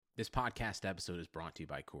This podcast episode is brought to you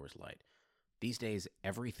by Coors Light. These days,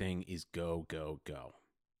 everything is go, go, go.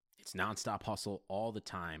 It's nonstop hustle all the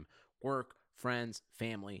time. Work, friends,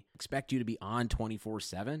 family expect you to be on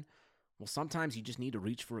 24/7. Well, sometimes you just need to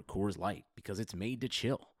reach for a Coors Light because it's made to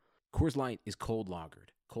chill. Coors Light is cold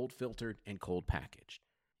lagered, cold filtered, and cold packaged.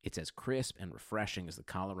 It's as crisp and refreshing as the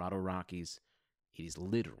Colorado Rockies. It is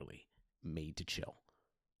literally made to chill.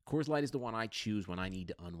 Coors Light is the one I choose when I need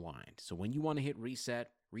to unwind. So when you want to hit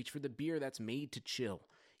reset, reach for the beer that's made to chill.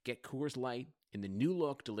 Get Coors Light in the new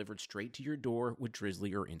look delivered straight to your door with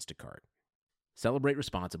Drizzly or Instacart. Celebrate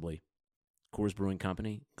responsibly. Coors Brewing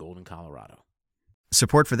Company, Golden, Colorado.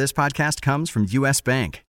 Support for this podcast comes from U.S.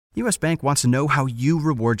 Bank. U.S. Bank wants to know how you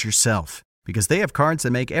reward yourself because they have cards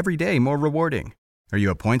that make every day more rewarding. Are you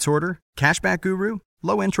a points hoarder, cashback guru,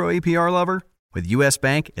 low intro APR lover? With U.S.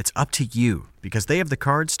 Bank, it's up to you because they have the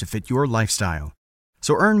cards to fit your lifestyle.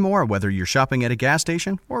 So earn more whether you're shopping at a gas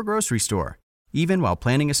station or a grocery store, even while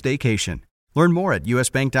planning a staycation. Learn more at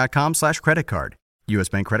usbank.com/creditcard. U.S.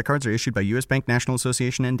 Bank credit cards are issued by U.S. Bank National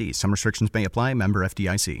Association ND. Some restrictions may apply. Member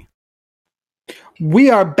FDIC. We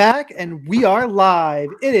are back and we are live.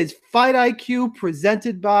 It is Fight IQ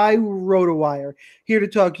presented by RotoWire. Here to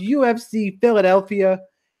talk UFC Philadelphia.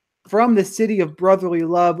 From the city of brotherly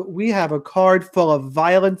love, we have a card full of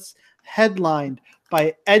violence, headlined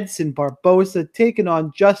by Edson Barboza taking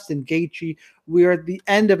on Justin Gaethje. We are at the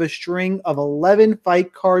end of a string of 11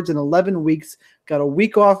 fight cards in 11 weeks. Got a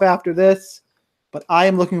week off after this, but I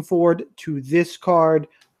am looking forward to this card.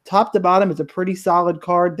 Top to bottom, it's a pretty solid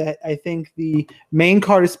card that I think the main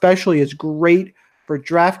card especially is great for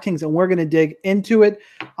DraftKings, and we're going to dig into it.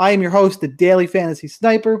 I am your host, the Daily Fantasy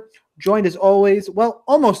Sniper. Joined as always, well,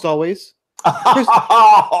 almost always,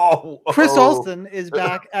 Chris Olsen is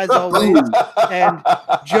back as always, and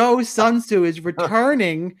Joe Sun Tzu is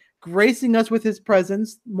returning, gracing us with his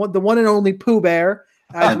presence, the one and only Pooh Bear,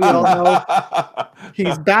 as we all know.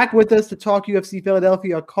 He's back with us to talk UFC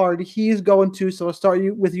Philadelphia, a card he's going to, so I'll start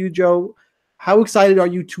with you, Joe. How excited are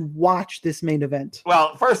you to watch this main event?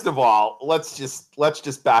 Well, first of all, let's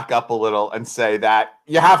just back up a little and say that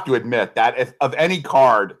you have to admit that if of any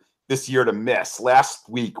card this year to miss, last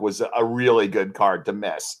week was a really good card to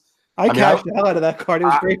miss. I cashed the hell out of that card. It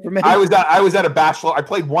was great for me. I was at a bachelor. I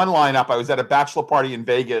played one lineup. I was at a bachelor party in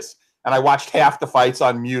Vegas, and I watched half the fights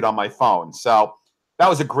on mute on my phone. So that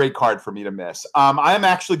was a great card for me to miss. I am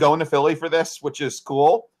actually going to Philly for this, which is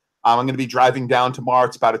cool. I'm going to be driving down tomorrow.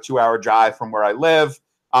 It's about a 2-hour drive from where I live.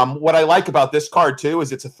 What I like about this card too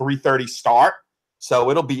is it's a 3:30 start.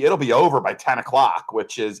 So it'll be over by 10 o'clock,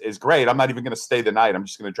 which is great. I'm not even going to stay the night. I'm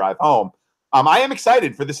just going to drive home. I am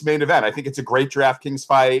excited for this main event. I think it's a great DraftKings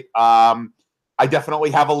fight. I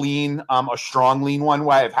definitely have a strong lean one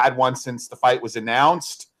way. I've had one since the fight was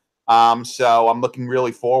announced. So I'm looking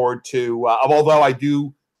really forward to, although I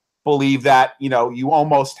do believe that, you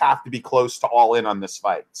almost have to be close to all in on this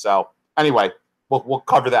fight. So anyway, we'll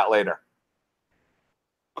cover that later.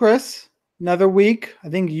 Chris? Another week. I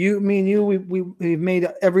think me and you, we've made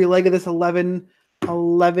every leg of this 11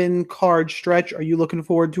 card stretch. Are you looking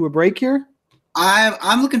forward to a break here?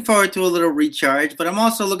 I'm looking forward to a little recharge, but I'm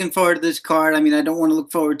also looking forward to this card. I mean, I don't want to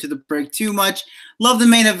look forward to the break too much. Love the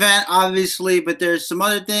main event, obviously, but there's some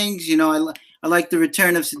other things. I like the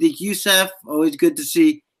return of Sadiq Youssef. Always good to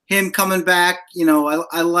see him coming back.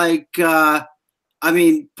 I like. Personally,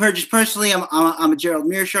 I'm a Gerald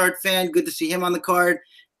Meerschaert fan. Good to see him on the card.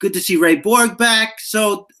 Good to see Ray Borg back.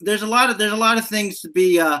 So there's a lot of things to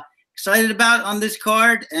be excited about on this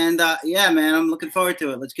card. And yeah, man, I'm looking forward to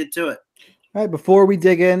it. Let's get to it. All right, before we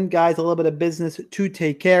dig in, guys, a little bit of business to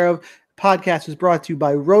take care of. Podcast is brought to you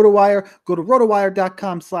by RotoWire. Go to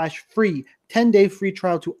rotowire.com/free. 10-day free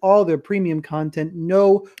trial to all their premium content.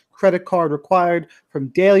 No credit card required, from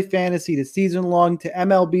daily fantasy to season long to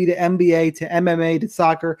MLB to NBA to MMA to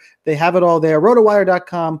soccer. They have it all there.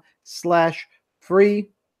 rotowire.com/free.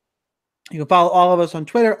 You can follow all of us on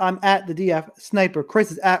Twitter. I'm at the DF Sniper.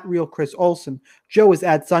 Chris is at Real Chris Olsen. Joe is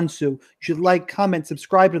at Sun Tzu. You should like, comment,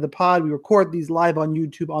 subscribe to the pod. We record these live on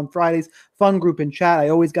YouTube on Fridays. Fun group and chat. I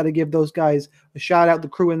always got to give those guys a shout out. The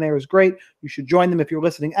crew in there is great. You should join them if you're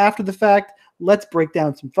listening after the fact. Let's break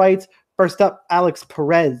down some fights. First up, Alex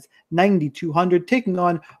Perez, 9,200, taking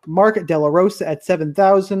on Mark De La Rosa at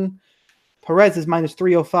 7,000. Perez is minus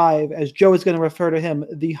 305, as Joe is going to refer to him,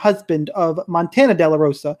 the husband of Montana De La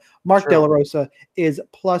Rosa. Mark De La Rosa is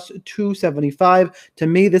plus 275. To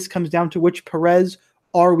me, this comes down to which Perez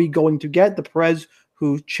are we going to get? The Perez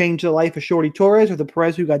who changed the life of Shorty Torres, or the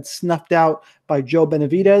Perez who got snuffed out by Joe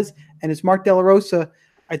Benavidez? And it's Mark De La Rosa.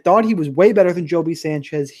 I thought he was way better than Joby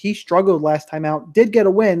Sanchez. He struggled last time out, did get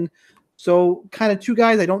a win. So kind of two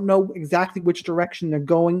guys, I don't know exactly which direction they're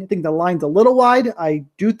going. I think the line's a little wide. I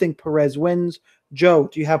do think Perez wins. Joe,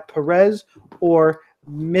 do you have Perez or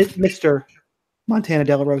Mr. Montana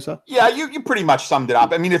De La Rosa? Yeah, you pretty much summed it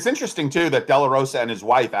up. I mean, it's interesting, too, that De La Rosa and his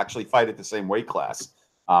wife actually fight at the same weight class.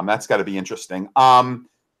 That's got to be interesting.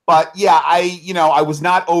 But, yeah, I was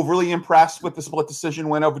not overly impressed with the split decision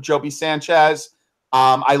win over Joby Sanchez.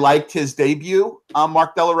 I liked his debut,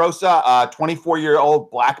 Mark De La Rosa. 24-year-old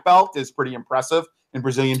black belt is pretty impressive in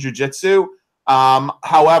Brazilian Jiu-Jitsu.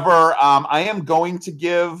 However, I am going to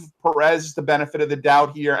give Perez the benefit of the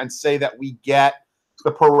doubt here and say that we get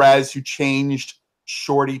the Perez who changed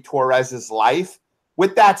Shorty Torres's life.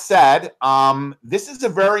 With that said, this is a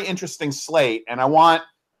very interesting slate, and I want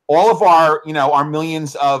all of our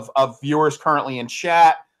millions of viewers currently in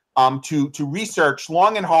chat to research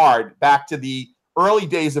long and hard back to the early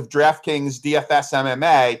days of DraftKings DFS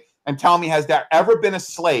MMA and tell me, has there ever been a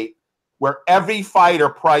slate where every fighter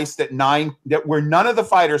priced at where none of the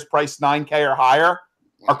fighters priced 9K or higher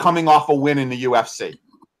are coming off a win in the UFC?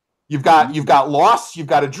 You've got loss, you've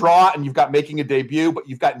got a draw, and you've got making a debut, but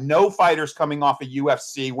you've got no fighters coming off a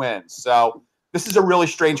UFC win. So this is a really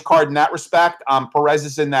strange card in that respect. Perez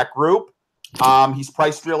is in that group. He's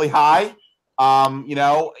priced really high.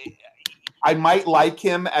 I might like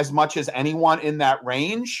him as much as anyone in that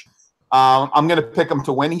range. I'm going to pick him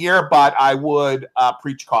to win here, but I would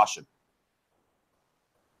preach caution.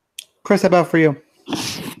 Chris, how about for you?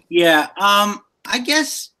 Yeah, I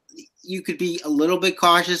guess you could be a little bit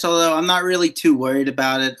cautious, although I'm not really too worried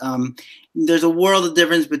about it. There's a world of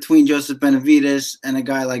difference between Joseph Benavidez and a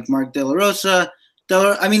guy like Mark De La Rosa.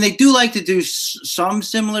 They do like to do some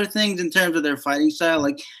similar things in terms of their fighting style.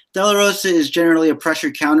 Like De La Rosa is generally a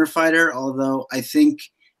pressure counter fighter, although I think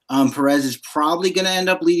Perez is probably going to end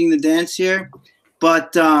up leading the dance here.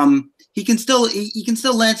 But he can still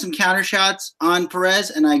land some counter shots on Perez,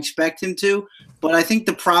 and I expect him to. But I think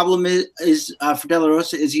the problem is for De La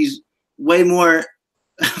Rosa is he's way more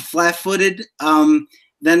flat-footed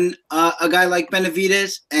than a guy like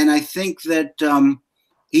Benavidez, and I think that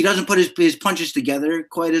he doesn't put his punches together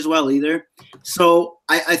quite as well either. So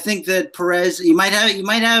I think that Perez, he might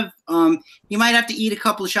have to eat a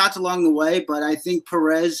couple of shots along the way, but I think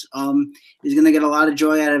Perez is going to get a lot of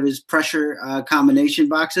joy out of his pressure combination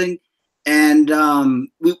boxing. And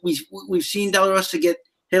we've seen De La Rosa get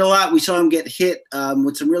hit a lot. We saw him get hit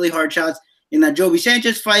with some really hard shots in that Joby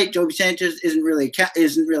Sanchez fight. Joby Sanchez isn't really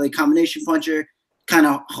a combination puncher. Kind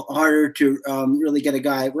of harder to really get a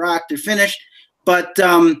guy rocked or finished. But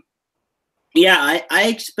I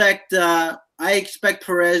expect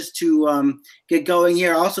Perez to get going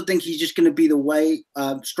here. I also think he's just going to be the way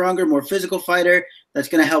stronger, more physical fighter that's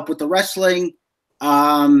going to help with the wrestling.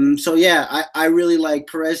 I really like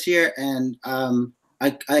Perez here, and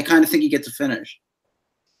I kind of think he gets a finish.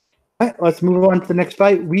 All right, let's move on to the next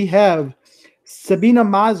fight. We have Sabina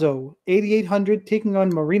Mazo, 8,800, taking on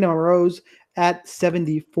Marina Moroz at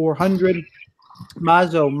 7,400.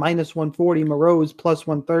 Mazo minus 140, Moroz plus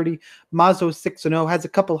 130. Mazo 6-0, has a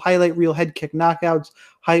couple highlight reel head kick knockouts.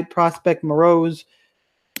 Hype prospect Moroz.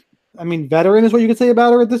 I mean, veteran is what you could say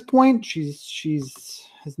about her at this point. She's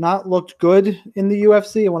has not looked good in the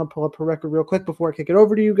UFC. I want to pull up her record real quick before I kick it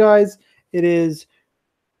over to you guys. It is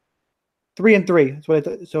 3-3. That's what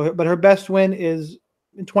I thought. But her best win is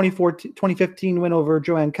in 2015 win over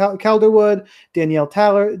Joanne Calderwood, Danielle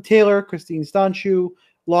Taylor, Christine Stanchu.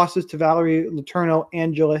 Losses to Valerie Letourneau,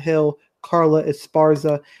 Angela Hill, Carla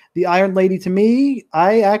Esparza. The Iron Lady, to me,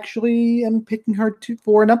 I actually am picking her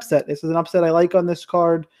for an upset. This is an upset I like on this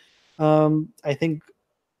card. I think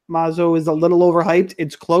Mazo is a little overhyped.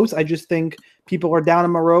 It's close. I just think people are down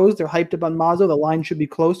on Moroz. They're hyped up on Mazo. The line should be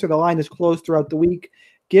closer. The line is close throughout the week.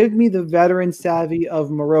 Give me the veteran savvy of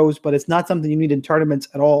Moroz, but it's not something you need in tournaments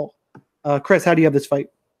at all. Chris, how do you have this fight?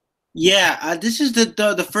 Yeah, this is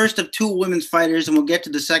the first of two women's fighters, and we'll get to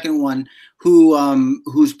the second one,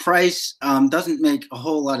 whose price doesn't make a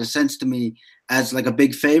whole lot of sense to me as like a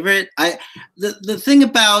big favorite. The thing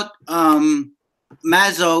about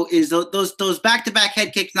Mazo is those back-to-back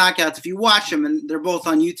head kick knockouts. If you watch them, and they're both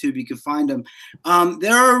on YouTube, you can find them.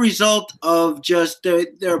 They're a result of just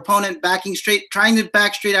their opponent trying to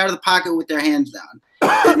back straight out of the pocket with their hands down.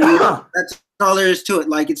 That's all there is to it.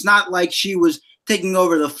 Like, it's not like she was taking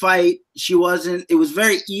over the fight. She wasn't. It was a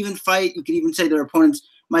very even fight. You could even say their opponents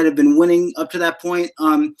might have been winning up to that point.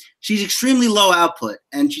 She's extremely low output,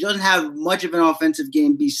 and she doesn't have much of an offensive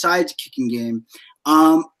game besides kicking game.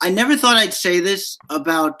 I never thought I'd say this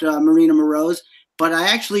about Marina Moroz, but I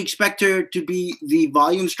actually expect her to be the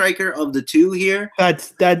volume striker of the two here.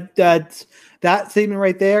 That statement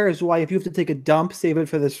right there is why if you have to take a dump, save it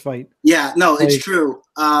for this fight. Yeah, no, it's true.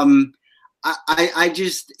 I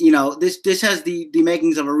just, this has the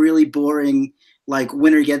makings of a really boring, like,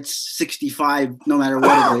 winner gets 65 no matter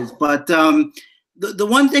what it is. But the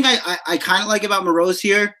one thing I kind of like about Moroz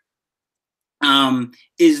here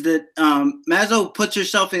is that Mazzo puts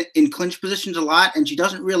herself in clinch positions a lot, and she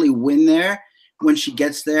doesn't really win there when she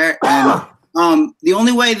gets there. And the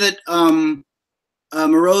only way that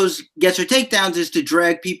Moroz gets her takedowns is to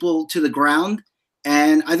drag people to the ground.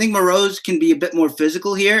 And I think Moroz can be a bit more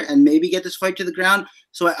physical here and maybe get this fight to the ground.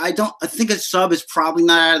 So I think a sub is probably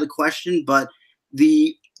not out of the question, but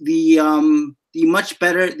the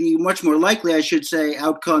much more likely, I should say,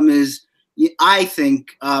 outcome is, I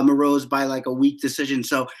think, Moroz by like a weak decision.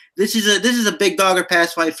 So this is a big dog or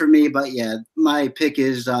pass fight for me. But yeah, my pick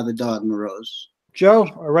is the dog, Moroz. Joe,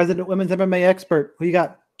 a resident women's MMA expert, who you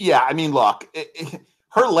got? Yeah, I mean, look,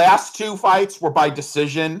 her last two fights were by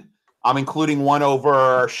decision. Including one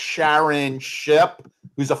over Sharon Shipp,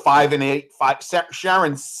 who's a 5-8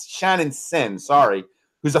 Shannon Sin,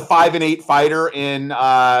 who's a 5-8 fighter in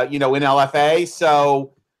LFA.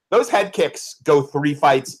 So those head kicks go 3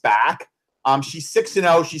 fights back. She's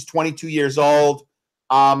 6-0. She's 22 years old.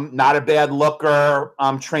 Not a bad looker.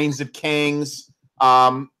 Trains at Kings.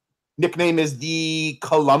 Nickname is the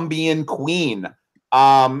Colombian Queen.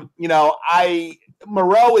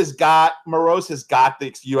 Moroz has got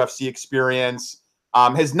the UFC experience.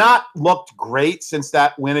 Has not looked great since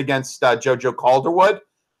that win against Jojo Calderwood.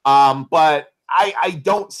 But I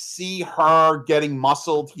don't see her getting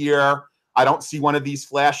muscled here. I don't see one of these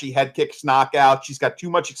flashy head kicks knockout. She's got too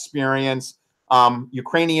much experience.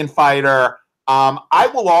 Ukrainian fighter. I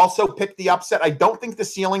will also pick the upset. I don't think the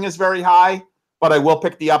ceiling is very high, but I will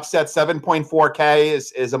pick the upset.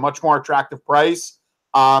 7.4K is a much more attractive price.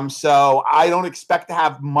 So I don't expect to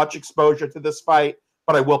have much exposure to this fight,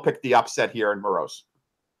 but I will pick the upset here in Moroz.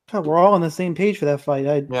 God, we're all on the same page for that fight.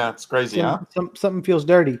 Yeah, it's crazy, huh? Something feels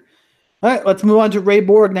dirty. All right, let's move on to Ray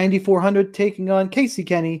Borg, 9,400, taking on Casey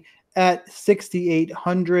Kenny at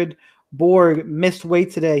 6,800. Borg missed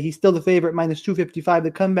weight today. He's still the favorite, -255.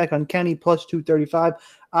 The comeback on Kenny, +235.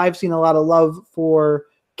 I've seen a lot of love for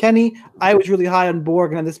Kenny. I was really high on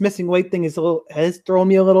Borg, and this missing weight thing has thrown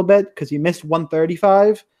me a little bit because he missed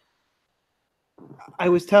 135. I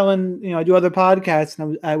was telling, I do other podcasts,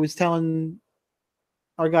 and I was telling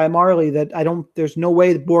our guy Marley that there's no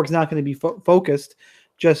way that Borg's not going to be focused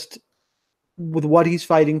just with what he's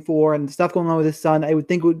fighting for and stuff going on with his son. I would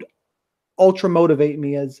think it would ultra motivate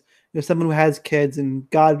me as someone who has kids, and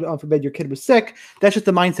God forbid your kid was sick. That's just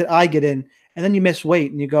the mindset I get in. And then you miss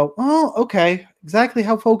weight and you go, oh, okay, exactly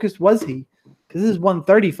how focused was he? Because this is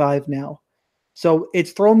 135 now. So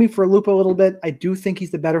it's thrown me for a loop a little bit. I do think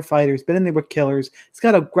he's the better fighter. He's been in there with killers. He's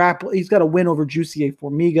got a win over Jussier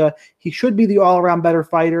Formiga. He should be the all-around better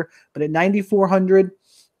fighter. But at 9,400,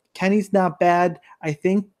 Kenny's not bad. I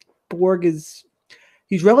think Borg he's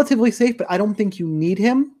relatively safe, but I don't think you need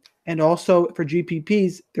him. And also for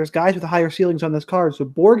GPPs, there's guys with higher ceilings on this card. So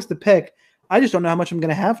Borg's the pick. I just don't know how much I'm going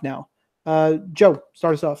to have now. Joe,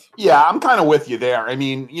 start us off. Yeah, I'm kind of with you there. I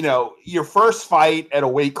mean, your first fight at a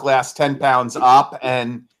weight class 10 pounds up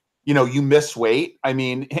and, you miss weight. I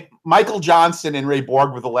mean, Michael Johnson and Ray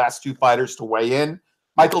Borg were the last two fighters to weigh in.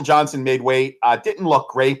 Michael Johnson made weight, didn't look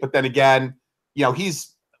great, but then again,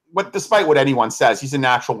 despite what anyone says, he's a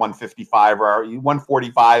natural 155 or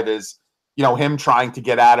 145 is, him trying to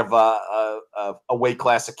get out of a weight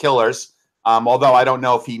class of killers. Although I don't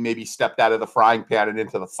know if he maybe stepped out of the frying pan and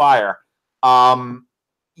into the fire. Hasn't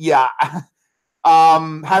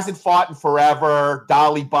fought in forever.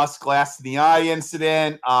 Dolly bust glass to the eye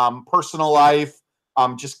incident. Personal life.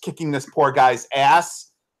 Just kicking this poor guy's ass.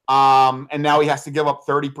 And now he has to give up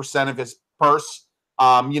 30% of his purse,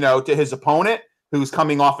 to his opponent, who's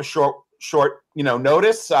coming off a short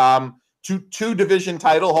notice. Two division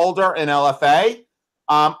title holder in LFA.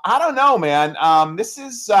 I don't know, man. This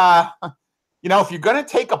is, if you're going to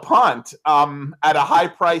take a punt at a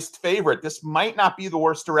high-priced favorite, this might not be the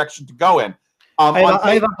worst direction to go in.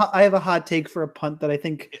 I have a hot take for a punt that I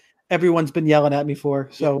think everyone's been yelling at me for.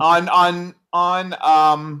 So on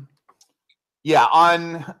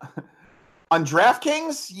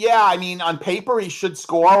DraftKings, yeah, I mean, on paper he should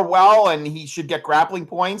score well and he should get grappling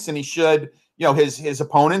points and he should. His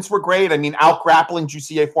opponents were great. I mean, out-grappling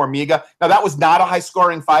Jussier Formiga. Now, that was not a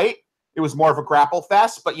high-scoring fight. It was more of a grapple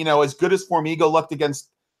fest. But, as good as Formiga looked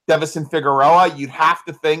against Devison Figueroa, you'd have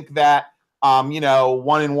to think that, 1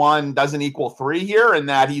 and 1 doesn't equal 3 here and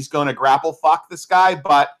that he's going to grapple fuck this guy.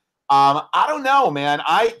 But I don't know, man.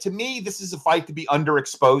 To me, this is a fight to be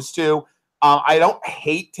underexposed to. I don't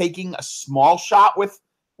hate taking a small shot with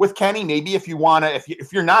Kenny. Maybe if you want to,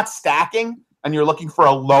 if you're not stacking and you're looking for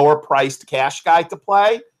a lower priced cash guy to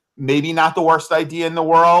play, maybe not the worst idea in the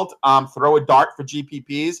world. Throw a dart for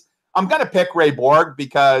GPPs. I'm going to pick Ray Borg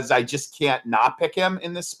because I just can't not pick him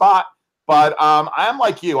in this spot. But I'm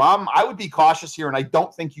like you. I would be cautious here, and I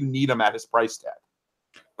don't think you need him at his price tag.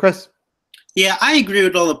 Chris? Yeah, I agree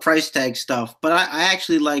with all the price tag stuff, but I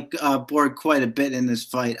actually like Borg quite a bit in this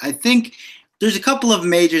fight. I think there's a couple of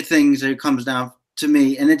major things that it comes down to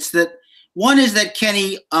me, and it's that one is that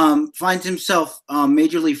Kenny finds himself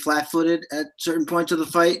majorly flat-footed at certain points of the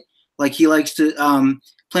fight. Like he likes to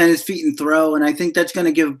plant his feet and throw, and I think that's going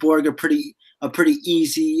to give Borg a pretty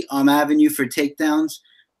easy avenue for takedowns.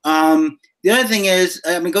 The other thing is,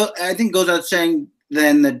 I think it goes out saying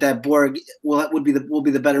then that Borg will be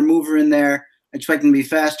the better mover in there. I expect him to be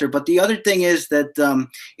faster. But the other thing is that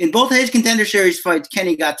in both of his Contender Series fights,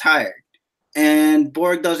 Kenny got tired, and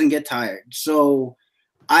Borg doesn't get tired. So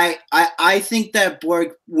I think that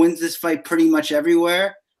Borg wins this fight pretty much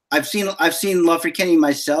everywhere. I've seen love for Kenny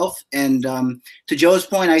myself, and to Joe's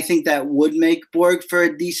point, I think that would make Borg for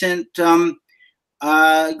a decent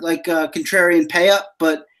contrarian pay up,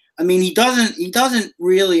 but. I mean, he doesn't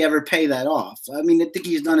really ever pay that off. I mean, I think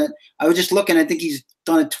he's done it. I was just looking. I think he's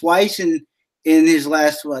done it twice in his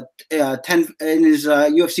last in his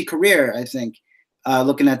UFC career. I think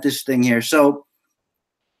looking at this thing here, so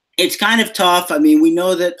it's kind of tough. I mean, we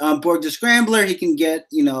know that Borg's a scrambler. He can get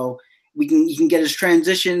he can get his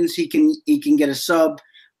transitions. He can get a sub.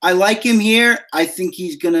 I like him here. I think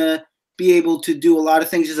he's gonna be able to do a lot of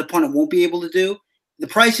things his opponent won't be able to do. The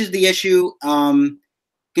price is the issue.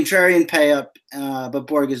 Contrarian pay up, but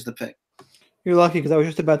Borg is the pick. You're lucky because I was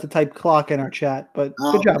just about to type clock in our chat, but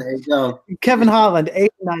good job. There you go. Kevin Holland,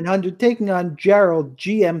 8,900, taking on Gerald,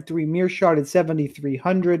 GM3, Mearshart at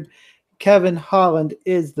 7,300. Kevin Holland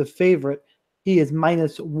is the favorite. He is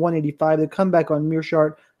minus 185. The comeback on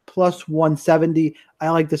Mearshart, plus 170. I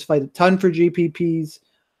like this fight a ton for GPPs.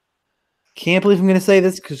 Can't believe I'm going to say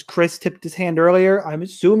this because Chris tipped his hand earlier. I'm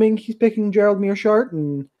assuming he's picking Gerald Mearshart.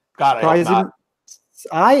 And God, I hope not.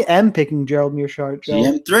 I am picking Gerald Mearshart.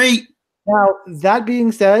 GM3. Now, that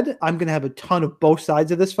being said, I'm going to have a ton of both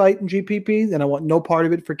sides of this fight in GPPs, and I want no part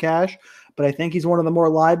of it for cash. But I think he's one of the more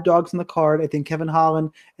live dogs in the card. I think Kevin Holland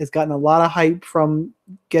has gotten a lot of hype from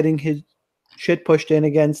getting his shit pushed in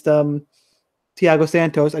against Thiago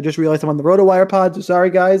Santos. I just realized I'm on the RotoWire pod, so sorry,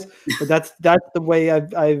 guys. But that's the way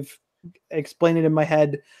I've explained it in my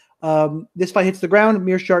head. This fight hits the ground.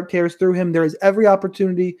 Mearshart tears through him. There is every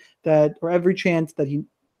opportunity every chance that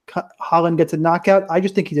Holland gets a knockout. I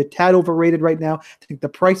just think he's a tad overrated right now. I think the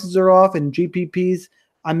prices are off, and GPPs,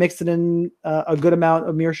 I'm mixing in a good amount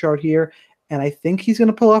of Mearshart here, and I think he's going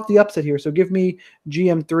to pull off the upset here. So give me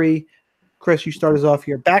GM3. Chris, you start us off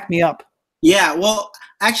here. Back me up. Yeah, well,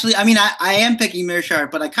 actually, I mean, I am picking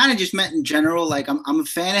Mearshart, but I kind of just meant in general. Like, I'm a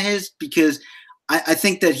fan of his because I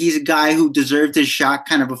think that he's a guy who deserved his shot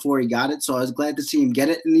kind of before he got it, so I was glad to see him get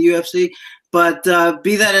it in the UFC. But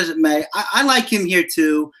be that as it may, I like him here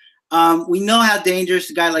too. We know how dangerous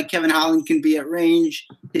a guy like Kevin Holland can be at range.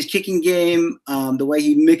 His kicking game, the way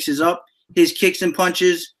he mixes up his kicks and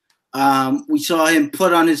punches. We saw him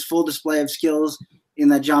put on his full display of skills in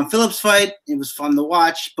that John Phillips fight. It was fun to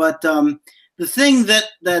watch. But the thing that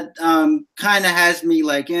kind of has me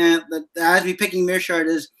that has me picking Mearshart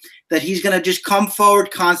is that he's going to just come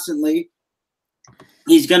forward constantly.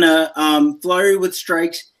 He's going to flurry with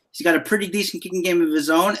strikes. He's got a pretty decent kicking game of his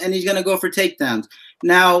own, and he's going to go for takedowns.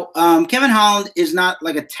 Now, Kevin Holland is not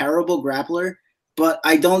like a terrible grappler, but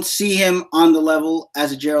I don't see him on the level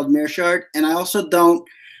as a Gerald Mearshart, and I'm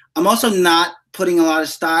also not putting a lot of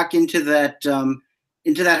stock into that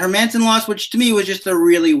Hermansson loss, which to me was just a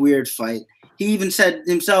really weird fight. He even said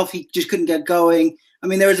himself he just couldn't get going. I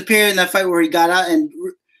mean, there was a period in that fight where he got out and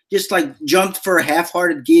just jumped for a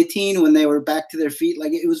half-hearted guillotine when they were back to their feet.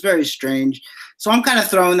 It was very strange. So I'm kind of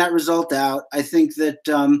throwing that result out. I think that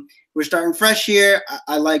we're starting fresh here.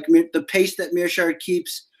 I like the pace that Mearshart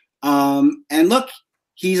keeps. And look,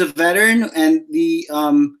 he's a veteran, and the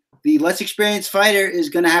less experienced fighter is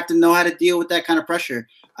going to have to know how to deal with that kind of pressure.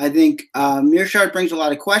 I think Mearshart brings a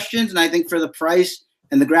lot of questions, and I think for the price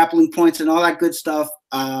and the grappling points and all that good stuff,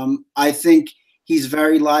 I think he's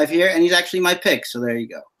very live here, and he's actually my pick. So there you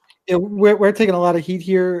go. Yeah, we're taking a lot of heat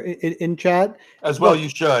here in chat. As well, you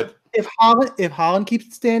should. If Holland keeps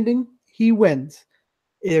it standing, he wins.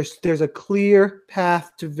 There's a clear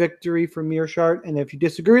path to victory for Mearshart, and if you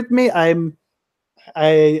disagree with me, I don't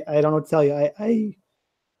know what to tell you.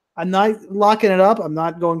 I'm not locking it up. I'm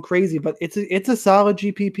not going crazy, but it's a solid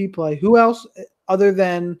GPP play. Who else other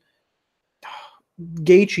than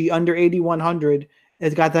Gaethje under 8,100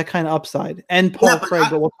 has got that kind of upside? And Paul Craig,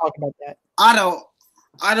 but we'll talk about that.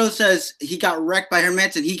 Otto says he got wrecked by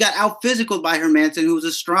Hermansson. He got out physicaled by Hermansson, who was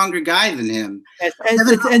a stronger guy than him.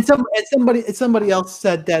 And somebody else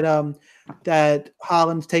said that that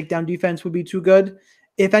Holland's takedown defense would be too good.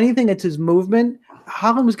 If anything, it's his movement.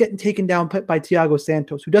 Holland was getting taken down by Thiago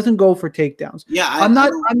Santos, who doesn't go for takedowns. Yeah, I'm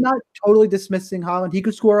not totally dismissing Holland. He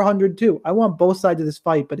could score 100 too. I want both sides of this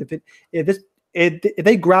fight, but if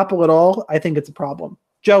they grapple at all, I think it's a problem.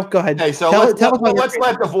 Joe, go ahead. Okay, so let's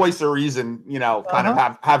let the voice of reason, kind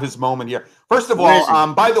of have his moment here. First of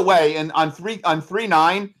all, by the way, and on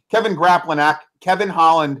 3-9, Kevin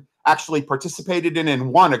Holland actually participated in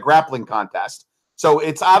and won a grappling contest. So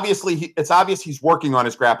it's obvious he's working on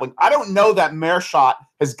his grappling. I don't know that Meerschaert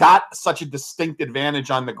has got such a distinct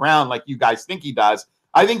advantage on the ground like you guys think he does.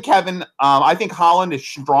 I think Holland is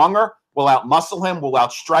stronger, will outmuscle him, will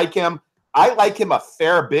outstrike him. I like him a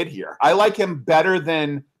fair bit here. I like him better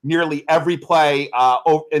than nearly every play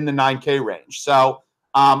in the 9K range. So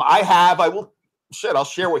I'll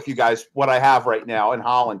share with you guys what I have right now in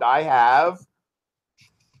Holland. I have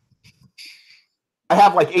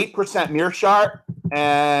like 8% Meerschaert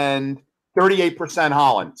and 38%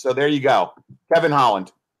 Holland. So there you go. Kevin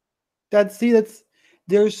Holland. I think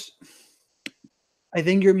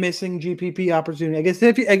you're missing GPP opportunity. I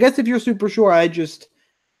guess if you're super sure,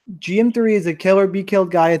 GM3 is a killer, be killed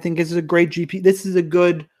guy. I think this is a great GP. This is a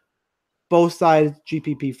good both sides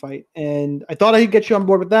GPP fight, and I thought I could get you on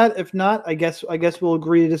board with that. If not, I guess we'll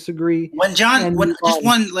agree to disagree. Just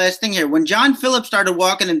one last thing here. When John Phillips started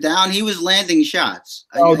walking him down, he was landing shots.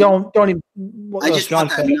 Don't even. I just want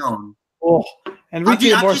that known. Oh, and I'm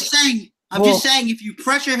just saying, if you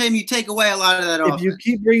pressure him, you take away a lot of that. If you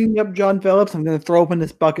keep bringing up John Phillips, I'm going to throw open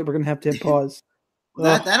this bucket. We're going to have to hit pause.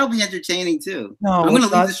 That'll be entertaining too. No, I'm going to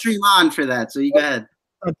leave the stream on for that. So you go ahead.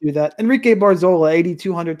 Don't do that. Enrique Barzola,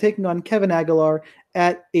 8,200, taking on Kevin Aguilar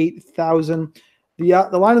at 8,000. The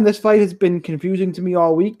line of this fight has been confusing to me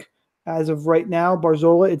all week. As of right now,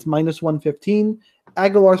 Barzola, it's minus 115.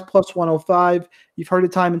 Aguilar's plus 105. You've heard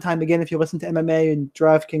it time and time again if you listen to MMA and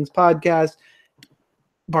DraftKings podcast.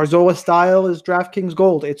 Barzola's style is DraftKings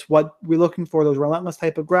gold. It's what we're looking for, those relentless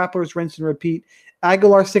type of grapplers, rinse and repeat.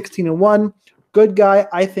 Aguilar 16-1. Good guy.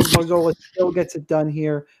 I think Barzola still gets it done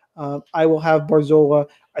here. I will have Barzola.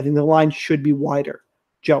 I think the line should be wider.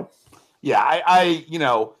 Joe. Yeah,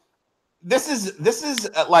 this is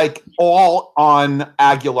like all on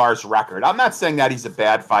Aguilar's record. I'm not saying that he's a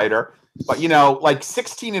bad fighter, but like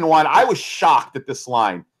 16-1, I was shocked at this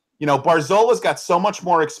line. Barzola's got so much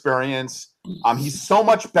more experience. He's so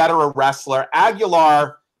much better a wrestler.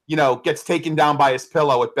 Aguilar, gets taken down by his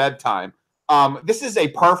pillow at bedtime. This is a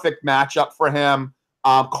perfect matchup for him.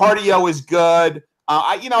 Cardio is good.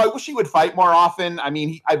 I wish he would fight more often.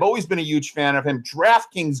 I've always been a huge fan of him.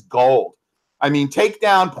 DraftKings gold.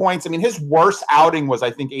 Takedown points. His worst outing was,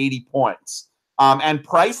 I think, 80 points. And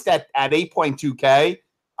priced at 8.2K.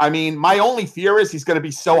 My only fear is he's going to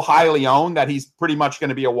be so highly owned that he's pretty much going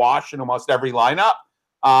to be a wash in almost every lineup.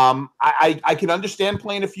 I can understand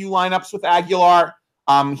playing a few lineups with Aguilar.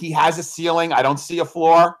 He has a ceiling. I don't see a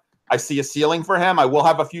floor. I see a ceiling for him. I will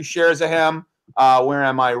have a few shares of him. Where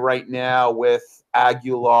am I right now with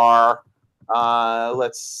Aguilar?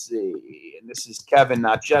 Let's see. And this is Kevin,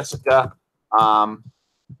 not Jessica. I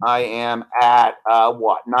am at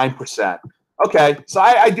 9%. Okay, so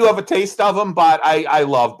I do have a taste of him, but I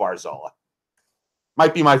love Barzola.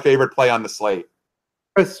 Might be my favorite play on the slate.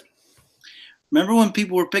 Chris. Remember when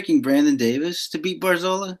people were picking Brandon Davis to beat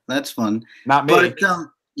Barzola? That's fun. Not me. But,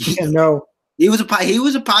 no. He was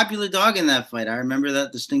a popular dog in that fight. I remember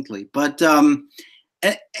that distinctly. But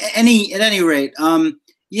at any rate,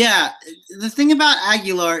 the thing about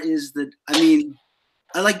Aguilar is that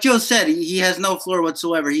like Joe said, he has no floor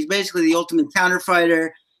whatsoever. He's basically the ultimate counter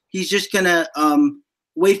fighter. He's just gonna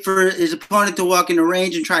wait for his opponent to walk in the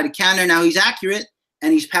range and try to counter. Now he's accurate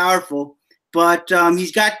and he's powerful, but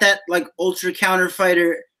he's got that like ultra counter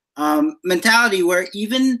fighter mentality where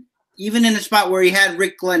even in a spot where he had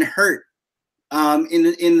Rick Glenn hurt.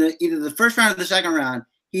 In either the first round or the second round,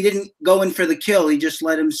 he didn't go in for the kill. He just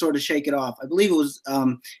let him sort of shake it off. I believe it was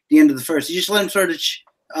the end of the first. He just let him sort of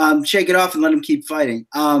shake it off and let him keep fighting.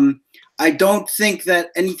 I don't think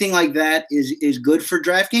that anything like that is good for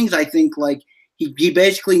DraftKings. I think like he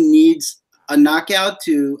basically needs a knockout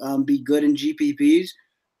to be good in GPPs.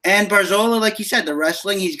 And Barzola, like you said, the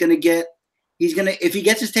wrestling if he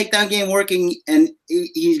gets his takedown game working, and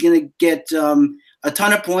he's gonna get a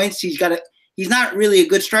ton of points. He he's not really a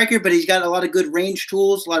good striker, but he's got a lot of good range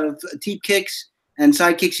tools, a lot of teep kicks and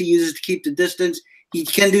side kicks he uses to keep the distance. He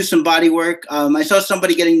can do some body work. I saw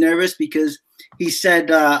somebody getting nervous because he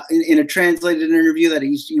said in a translated interview that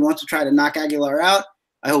he wants to try to knock Aguilar out.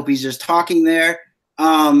 I hope he's just talking there.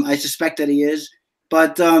 I suspect that he is.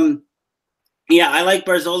 But, yeah, I like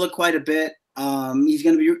Barzola quite a bit. He's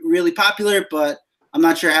going to be really popular, but I'm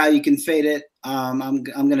not sure how you can fade it. I'm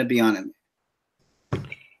going to be on him.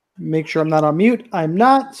 Make sure I'm not on mute. I'm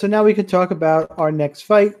not. So now we can talk about our next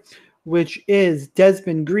fight, which is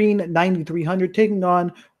Desmond Green, 9,300, taking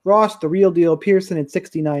on Ross, the real deal, Pearson at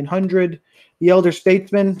 6,900. The elder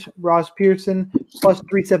statesman, Ross Pearson, plus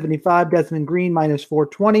 375. Desmond Green, minus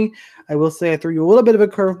 420. I will say I threw you a little bit of a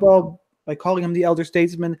curveball by calling him the elder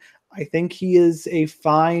statesman. I think he is a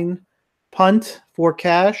fine punt for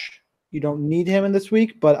cash. You don't need him in this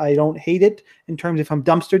week, but I don't hate it in terms of if I'm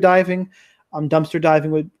dumpster diving. I'm dumpster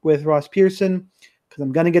diving with Ross Pearson because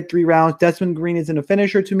I'm going to get 3 rounds. Desmond Green isn't a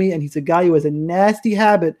finisher to me, and he's a guy who has a nasty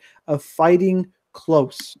habit of fighting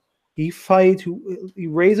close. He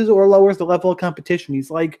raises or lowers the level of competition.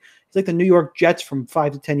 He's like the New York Jets from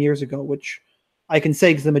 5 to 10 years ago, which I can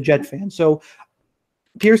say because I'm a Jet fan. So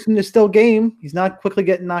Pearson is still game. He's not quickly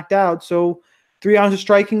getting knocked out. So 3 rounds of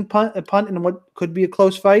striking, a punt, and what could be a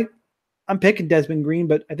close fight. I'm picking Desmond Green,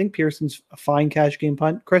 but I think Pearson's a fine cash game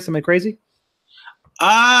punt. Chris, am I crazy?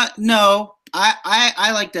 No.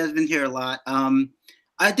 I like Desmond here a lot.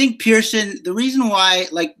 I think Pearson, the reason why,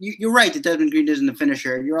 like, you're right that Desmond Green isn't a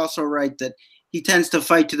finisher. You're also right that he tends to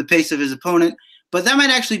fight to the pace of his opponent. But that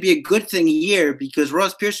might actually be a good thing here because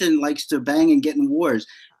Ross Pearson likes to bang and get in wars.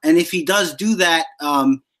 And if he does do that,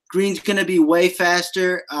 Green's going to be way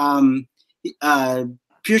faster. Pearson's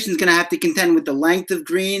going to have to contend with the length of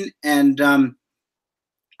Green. And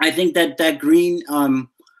I think that Green,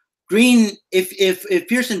 if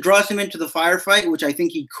Pearson draws him into the firefight, which I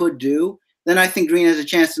think he could do, then I think Green has a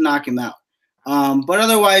chance to knock him out. But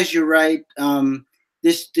otherwise, you're right.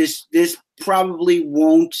 This probably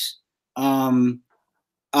won't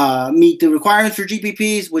meet the requirements for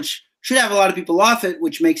GPPs, which should have a lot of people off it,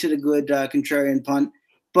 which makes it a good contrarian punt.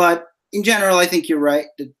 But in general, I think you're right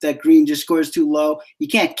that Green just scores too low. You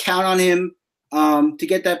can't count on him to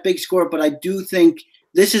get that big score, but I do think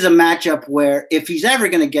this is a matchup where if he's ever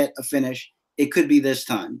going to get a finish, it could be this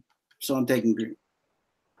time. So I'm taking Green.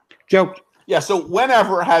 Joe. Yeah, so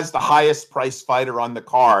whenever has the highest priced fighter on the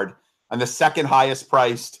card and the second highest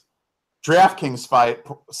priced DraftKings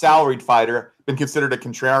salaried fighter been considered a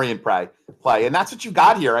contrarian play. And that's what you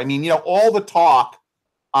got here. I mean, all the talk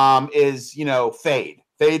is, fade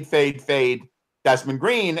Desmond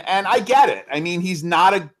Green. And I get it. I mean, he's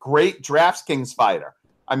not a great DraftKings fighter.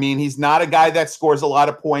 I mean, he's not a guy that scores a lot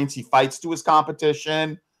of points. He fights to his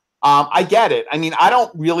competition. I get it. I mean, I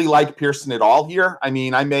don't really like Pearson at all here. I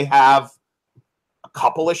mean, I may have a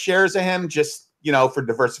couple of shares of him just, for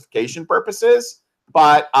diversification purposes.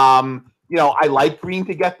 But, I like Green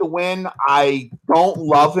to get the win. I don't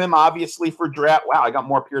love him, obviously, for draft. Wow, I got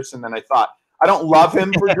more Pearson than I thought. I don't love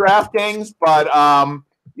him for DraftKings, but, I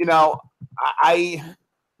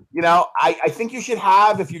think you should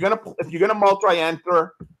have, if you're gonna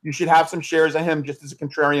multi-enter, you should have some shares of him just as a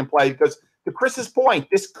contrarian play because to Chris's point,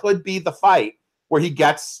 this could be the fight where he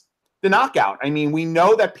gets the knockout. I mean, we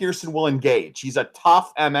know that Pearson will engage. He's a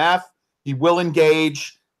tough MF. He will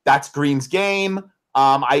engage. That's Green's game.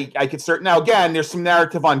 I could now again, there's some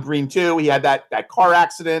narrative on Green too. He had that car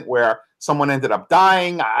accident where someone ended up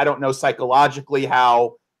dying. I don't know psychologically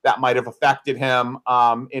how that might have affected him.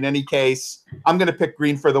 In any case, I'm going to pick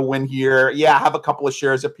Green for the win here. Yeah, have a couple of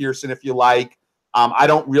shares of Pearson if you like. I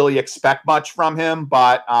don't really expect much from him,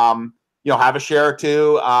 but have a share or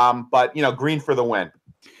two. But Green for the win.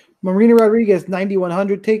 Marina Rodriguez,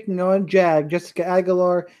 9,100, taking on Jessica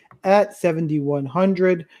Aguilar at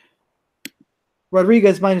 7,100.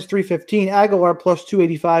 Rodriguez minus 315, Aguilar plus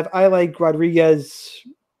 285. I like Rodriguez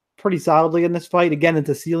pretty solidly in this fight. Again, it's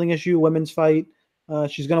a ceiling issue, women's fight.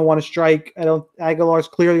 She's going to want to strike. Aguilar's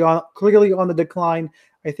clearly on the decline.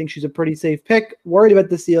 I think she's a pretty safe pick. Worried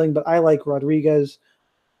about the ceiling, but I like Rodriguez.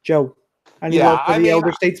 Joe,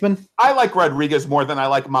 elder statesman? I like Rodriguez more than I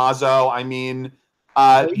like Mazo. I mean,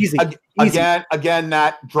 easy. Again,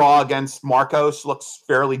 that draw against Marcos looks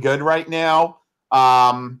fairly good right now.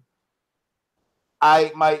 My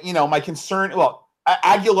concern. Well,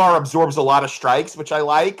 Aguilar absorbs a lot of strikes, which I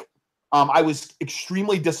like. I was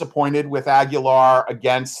extremely disappointed with Aguilar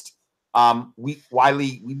against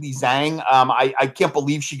Weili Zhang. I can't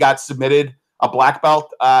believe she got submitted a black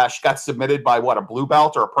belt. She got submitted by a blue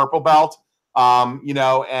belt or a purple belt.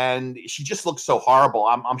 And she just looks so horrible.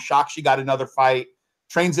 I'm shocked she got another fight.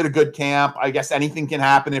 trains at a good camp. I guess anything can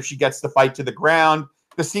happen if she gets the fight to the ground.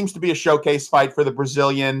 This seems to be a showcase fight for the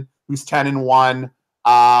Brazilian, who's 10-1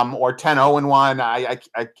 or 10-0-1.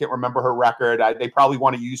 I can't remember her record. They probably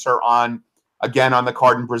want to use her on the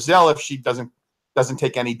card in Brazil if she doesn't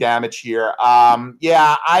take any damage here.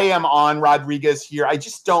 Yeah, I am on Rodriguez here. I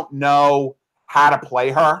just don't know how to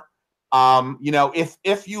play her.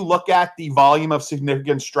 If you look at the volume of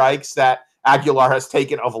significant strikes that Aguilar has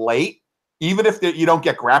taken of late, even if you don't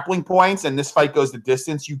get grappling points and this fight goes the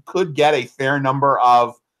distance, you could get a fair number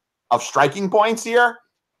of striking points here.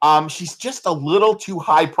 She's just a little too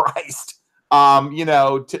high priced,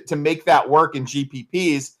 to make that work in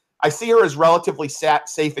GPPs. I see her as relatively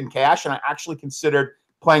safe in cash, and I actually considered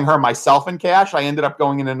playing her myself in cash. I ended up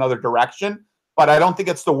going in another direction, but I don't think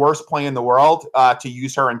it's the worst play in the world to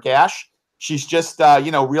use her in cash. She's just,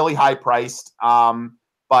 really high priced.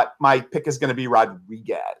 But my pick is going to be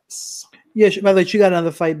Rodriguez. Yeah, by the way, she got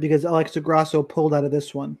another fight because Alexa Grasso pulled out of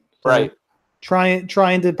this one. So right. Trying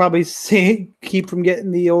to probably keep from getting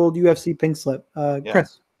the old UFC pink slip.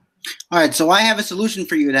 Chris. All right, so I have a solution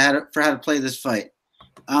for you for how to play this fight.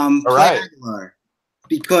 All right. Aguilar,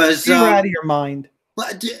 because you're out of your mind.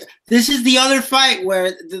 But this is the other fight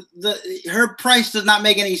where her price does not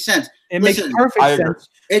make any sense. It makes perfect sense.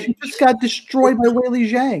 She just got destroyed by Weili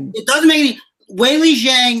Zhang. It doesn't make any. Weili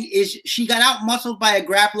Zhang she got out muscled by a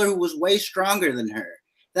grappler who was way stronger than her.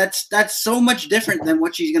 That's so much different than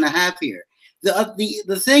what she's gonna have here.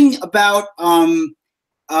 The thing about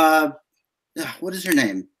what is her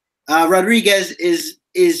name? Rodriguez is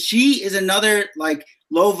she is another like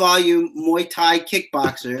low volume Muay Thai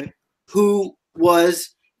kickboxer who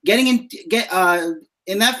was getting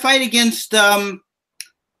in that fight against I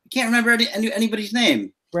can't remember anybody's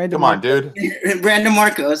name. Come on, dude. Brandon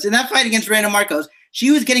Marcos. In that fight against Brandon Marcos,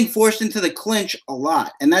 she was getting forced into the clinch a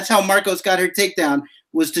lot. And that's how Marcos got her takedown,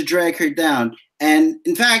 was to drag her down. And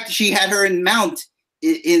in fact, she had her in mount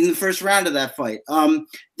in the first round of that fight.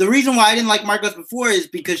 The reason why I didn't like Marcos before is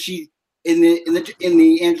because she in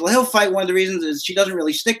the Angela Hill fight, one of the reasons is she doesn't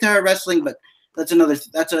really stick to her wrestling, but that's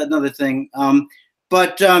another thing. I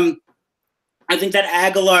think that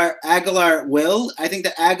Aguilar will. I think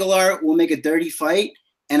that Aguilar will make a dirty fight.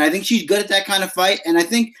 And I think she's good at that kind of fight. And I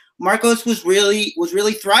think Marcos was really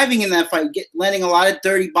thriving in that fight, landing a lot of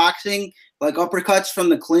dirty boxing, like uppercuts from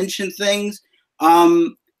the clinch and things.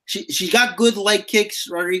 She's got good leg kicks,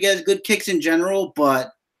 Rodriguez, good kicks in general,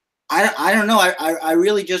 but I don't know. I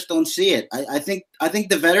really just don't see it. I think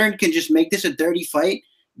the veteran can just make this a dirty fight,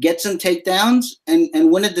 get some takedowns, and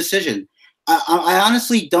win a decision. I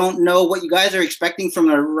honestly don't know what you guys are expecting from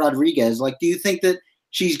Rodriguez. Like, do you think that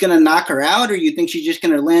she's going to knock her out, or you think she's just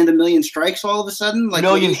going to land a million strikes all of a sudden? Like,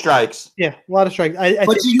 million strikes. Yeah, a lot of strikes.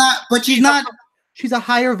 She's not. She's a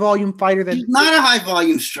higher volume fighter than. She's not a high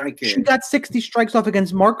volume striker. She got 60 strikes off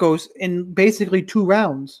against Marcos in basically 2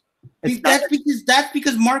 rounds. That's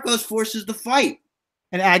because Marcos forces the fight,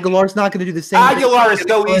 and Aguilar's not going to do the same. Aguilar is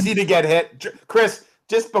so easy to get hit, Chris.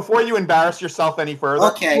 Just before you embarrass yourself any further,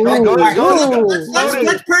 okay.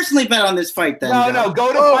 Let's personally bet on this fight then. No,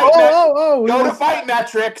 go to Fight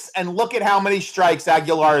Metrics and look at how many strikes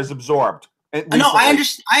Aguilar has absorbed. No, I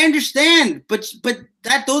understand, but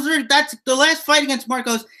that's the last fight against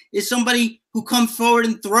Marcos is somebody who comes forward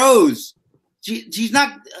and throws. She's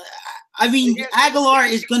not. Aguilar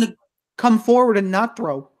is going to come forward and not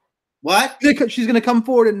throw. What? She's going to come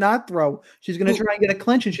forward and not throw. She's going to try and get a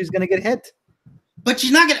clinch, and she's going to get hit. But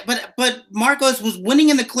she's not gonna. But Marcos was winning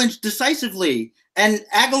in the clinch decisively, and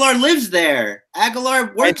Aguilar lives there.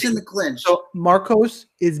 Aguilar works in the clinch. So Marcos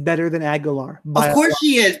is better than Aguilar. Of course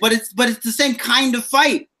she is, but it's the same kind of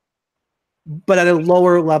fight, but at a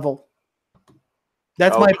lower level.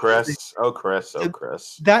 That's my Chris. Chris.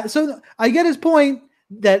 So I get his point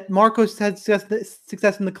that Marcos had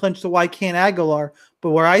success in the clinch. So why can't Aguilar?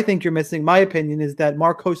 But where I think you're missing, my opinion, is that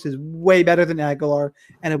Marcos is way better than Aguilar,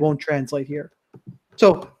 and it won't translate here.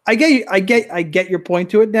 So I get your point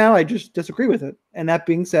to it now. I just disagree with it. And that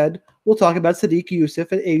being said, we'll talk about Sadiq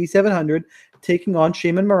Youssef at 8,700 taking on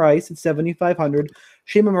Shayman Moraes at 7,500.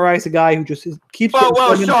 Shayman Moraes, a guy who just keeps.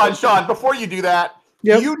 Well, Sean, before you do that,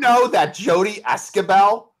 do you know that Jody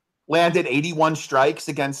Esquibel landed 81 strikes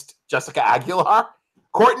against Jessica Aguilar?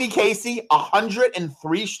 Courtney Casey,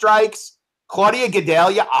 103 strikes. Claudia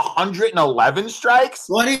Gadelha, 111 strikes.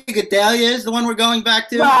 Claudia Gadelha is the one we're going back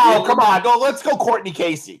to. No, come on, let's go. Courtney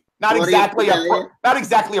Casey, not exactly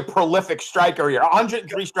a prolific striker here.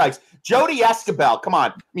 103 strikes. Jody Esquibel, come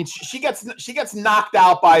on. I mean, she gets knocked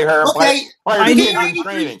out by her. Okay, I need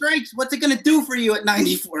 93 strikes. What's it going to do for you at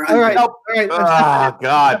 9,400? All right. Oh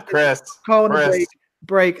God, Chris.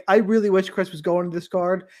 break. I really wish Chris was going to this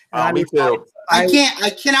card. And Me too.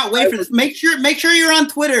 I cannot wait for this. Make sure you're on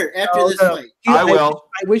Twitter after this fight. I will.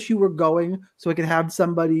 I wish you were going so I could have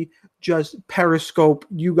somebody just periscope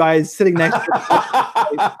you guys sitting next to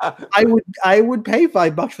I would pay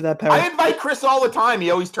 $5 for that periscope. I invite Chris all the time. He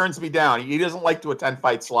always turns me down. He doesn't like to attend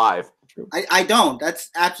fights live. I don't. That's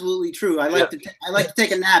absolutely true. I like to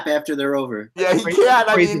take a nap after they're over. Yeah, he can't.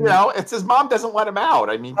 I mean, it's his mom doesn't let him out.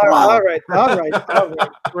 I mean, all right.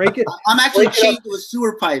 Break it. I'm actually chained to a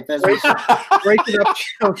sewer pipe as we break it up,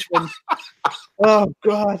 children. Oh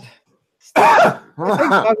God. I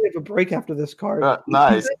think we have a break after this card.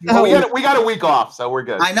 Nice. Well, we got a week off, so we're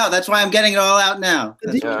good. I know. That's why I'm getting it all out now.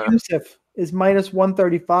 Youssef is minus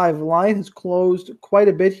 135. The line has closed quite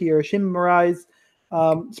a bit here. Shimon Moraes,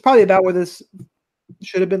 it's probably about where this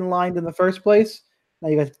should have been lined in the first place. Now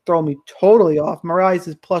you guys throw me totally off. Moraes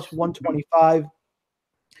is plus 125.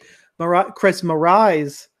 Chris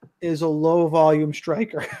Moraes is a low volume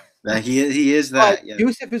striker. He is that. Yeah.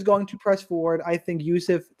 Youssef is going to press forward. I think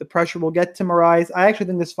Youssef, the pressure will get to Moraes. I actually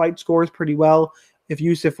think this fight scores pretty well if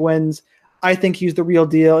Youssef wins. I think he's the real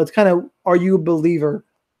deal. It's kind of, are you a believer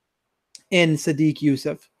in Sodiq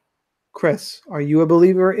Youssef? Chris, are you a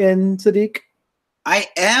believer in Sodiq? I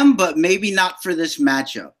am, but maybe not for this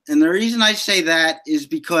matchup. And the reason I say that is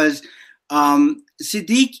because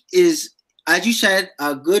Sodiq is, as you said,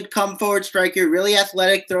 a good come-forward striker, really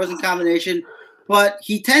athletic, throws in combination, but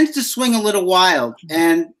he tends to swing a little wild.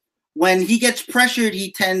 And when he gets pressured,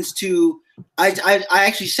 he tends to I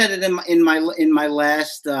actually said it in my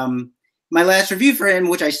last review for him,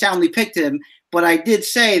 which I soundly picked him, but I did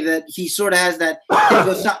say that he sort of has that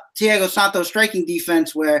Thiago Santos striking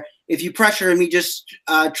defense where if you pressure him, he just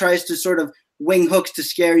tries to sort of wing hooks to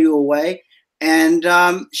scare you away. And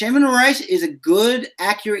Shimon Moraes is a good,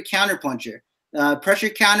 accurate counterpuncher. Pressure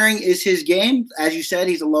countering is his game. As you said,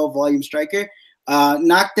 he's a low-volume striker.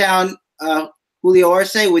 Knocked down Julio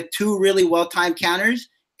Arce with two really well-timed counters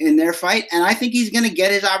in their fight, and I think he's going to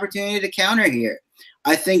get his opportunity to counter here.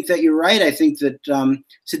 I think that you're right. I think that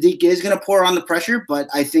Sodiq is going to pour on the pressure, but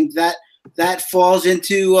I think that falls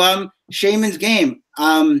into Shimon's game.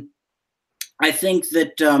 I think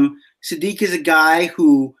that Sodiq is a guy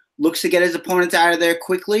who looks to get his opponents out of there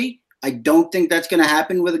quickly. I don't think that's going to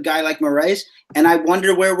happen with a guy like Moraes, and I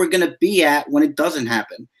wonder where we're going to be at when it doesn't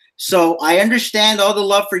happen. So I understand all the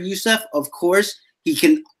love for Youssef. Of course, he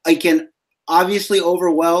can obviously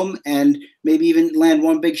overwhelm and maybe even land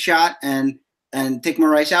one big shot and take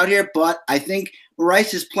Moraes out here. But I think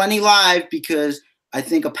Moraes is plenty live because I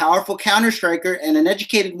think a powerful counter striker and an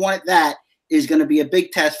educated one at that is going to be a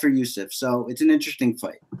big test for Youssef. So it's an interesting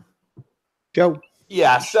fight. Joe.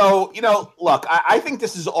 Yeah. So, look, I think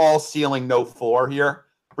this is all ceiling no 4 here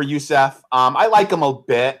for Youssef. I like him a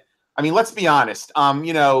bit. I mean, let's be honest.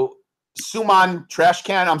 Suman Trash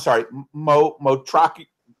Can. I'm sorry, Motraki.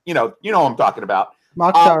 You know what I'm talking about.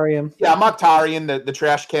 Mokhtarian. Mokhtarian, the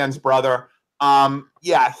Trash Can's brother. A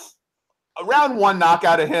round 1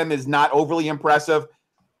 knockout of him is not overly impressive.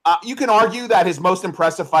 You can argue that his most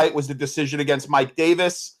impressive fight was the decision against Mike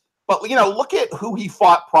Davis. But, look at who he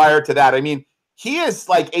fought prior to that. I mean, he is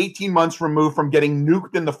like 18 months removed from getting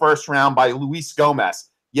nuked in the first round by Luis Gomez.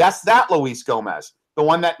 Yes, that Luis Gomez, the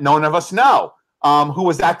one that none of us know, who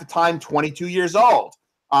was at the time 22 years old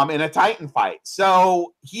in a Titan fight.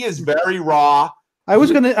 So he is very raw. I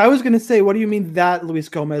was gonna say, what do you mean that Luis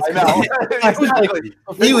Gomez? I know. Exactly.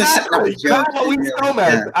 He was Luis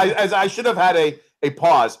Gomez. Yeah. I should have had a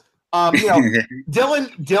pause.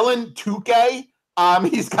 Dylan Tuque.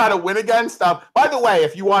 He's got a win against. By the way,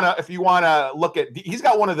 if you wanna look at, he's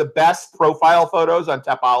got one of the best profile photos on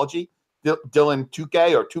Tapology. Dylan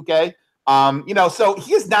Tuque or Tuque. So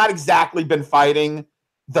he has not exactly been fighting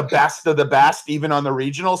the best of the best, even on the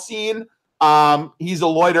regional scene. He's a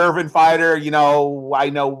Lloyd Irvin fighter. I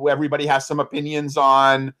know everybody has some opinions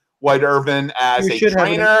on Lloyd Irvin as a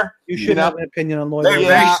trainer. You should have an opinion on Lloyd Irvin.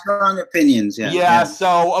 Very strong opinions. Yeah.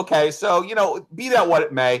 So, okay. So, be that what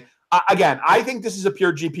it may. Again, I think this is a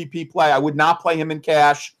pure GPP play. I would not play him in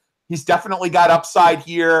cash. He's definitely got upside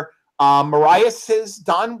here. Moraes has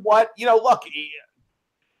done what, look,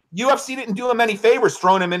 UFC didn't do him any favors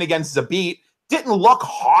throwing him in against Zabit. Didn't look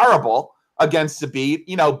horrible against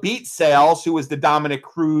Zabit. Beat Sales, who was the Dominic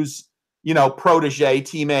Cruz, protege,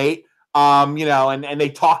 teammate, and they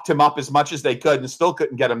talked him up as much as they could and still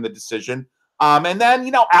couldn't get him the decision. And then,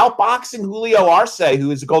 outboxing Julio Arce, who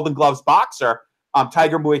is a Golden Gloves boxer,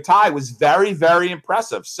 Tiger Muay Thai, was very, very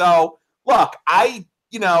impressive. So, look,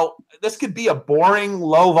 this could be a boring,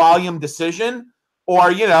 low-volume decision,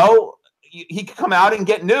 or, he could come out and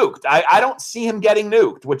get nuked. I don't see him getting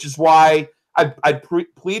nuked, which is why I'd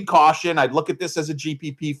plead caution. I'd look at this as a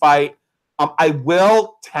GPP fight. I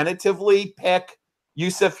will tentatively pick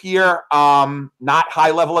Yusuf here. Not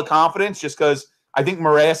high level of confidence, just because I think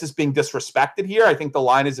Moraes is being disrespected here. I think the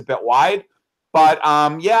line is a bit wide. But,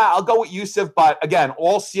 yeah, I'll go with Yusuf. But, again,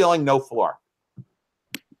 all ceiling, no floor.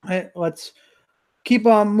 Let's keep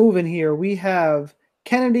on moving here. We have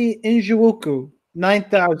Kennedy Nzechukwu,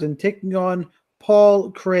 9,000, taking on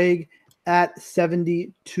Paul Craig at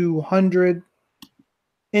 7,200.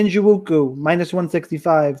 Nzechukwu, minus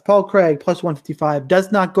 165. Paul Craig, plus 155.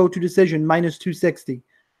 Does not go to decision, minus 260.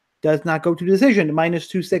 Does not go to decision, minus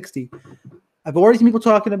 260. I've already seen people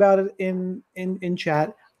talking about it in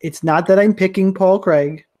chat. It's not that I'm picking Paul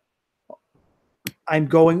Craig. I'm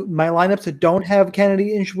going, my lineups that don't have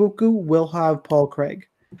Kennedy Nzechukwu will have Paul Craig.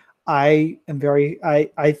 I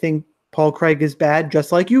think Paul Craig is bad,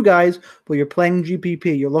 just like you guys, but you're playing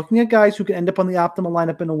GPP. You're looking at guys who can end up on the optimal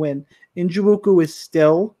lineup in a win. Nzechukwu is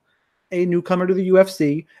still a newcomer to the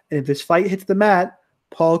UFC, and if this fight hits the mat,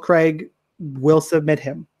 Paul Craig will submit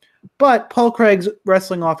him. But Paul Craig's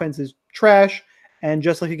wrestling offense is trash, and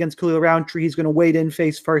just like against Khalil Roundtree, he's going to wade in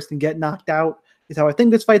face first and get knocked out, is how I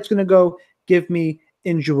think this fight's going to go. Give me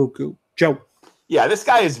Nzechukwu. Joe. Yeah, this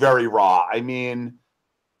guy is very raw. I mean,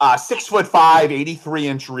 6'5",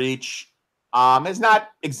 83-inch reach. Has not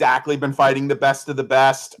exactly been fighting the best of the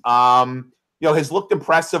best. Has looked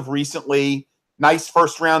impressive recently. Nice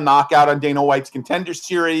first-round knockout on Dana White's Contender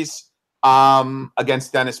Series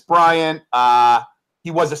against Dennis Bryant. He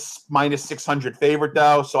was a minus 600 favorite,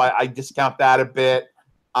 though, so I discount that a bit.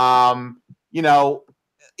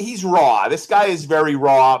 He's raw. This guy is very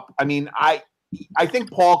raw. I mean, I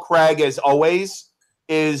think Paul Craig, as always,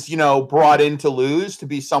 is brought in to lose, to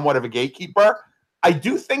be somewhat of a gatekeeper. I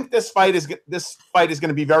do think this fight is going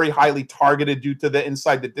to be very highly targeted due to the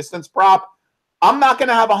inside the distance prop. I'm not going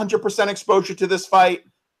to have 100% exposure to this fight.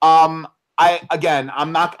 I'm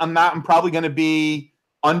probably going to be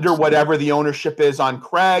under whatever the ownership is on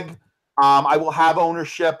Craig. I will have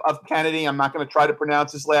ownership of Kennedy. I'm not going to try to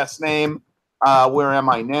pronounce his last name. Where am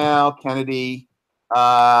I now? Kennedy.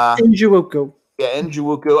 Nzechukwu. Yeah,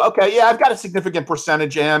 Nzechukwu. Okay, yeah, I've got a significant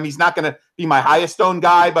percentage of him. He's not going to be my highest owned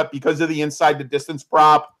guy, but because of the inside the distance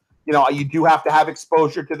prop, you do have to have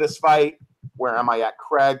exposure to this fight. Where am I at?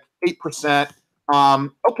 Craig, 8%.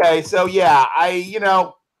 Okay, so yeah,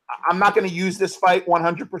 I'm not going to use this fight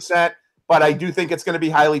 100%, but I do think it's going to be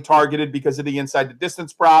highly targeted because of the inside the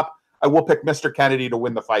distance prop. I will pick Mr. Kennedy to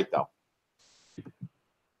win the fight, though.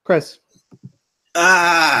 Chris.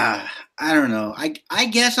 I don't know. I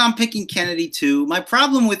guess I'm picking Kennedy too. My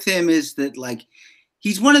problem with him is that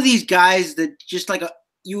he's one of these guys that just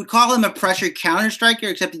you would call him a pressure counter striker,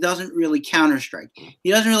 except he doesn't really counter strike.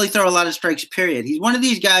 He doesn't really throw a lot of strikes, period. He's one of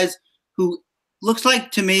these guys who looks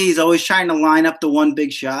like, to me, he's always trying to line up the one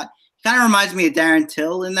big shot. He kind of reminds me of Darren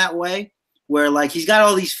Till in that way, where he's got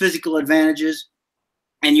all these physical advantages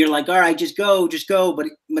and you're like, all right, just go, but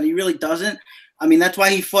he really doesn't. I mean, that's why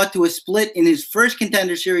he fought to a split in his first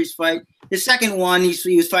Contender Series fight. His second one,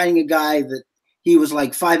 he was fighting a guy that he was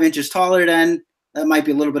 5 inches taller than. That might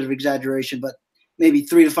be a little bit of exaggeration, but maybe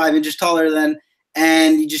 3 to 5 inches taller than.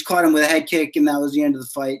 And he just caught him with a head kick, and that was the end of the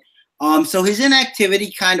fight. So his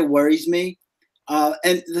inactivity kind of worries me.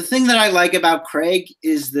 And the thing that I like about Craig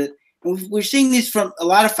is that we're seeing this from a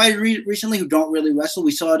lot of fighters recently who don't really wrestle. We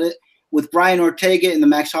saw it with Brian Ortega in the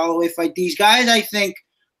Max Holloway fight. These guys, I think,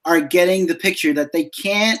 are getting the picture that they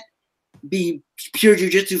can't be pure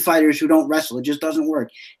jiu-jitsu fighters who don't wrestle. It just doesn't work.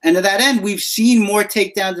 And to that end, we've seen more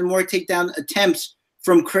takedowns and more takedown attempts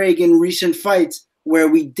from Craig in recent fights where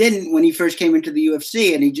we didn't when he first came into the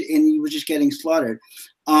UFC, and he was just getting slaughtered.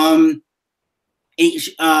 Sure,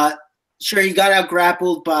 he got out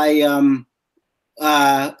grappled by who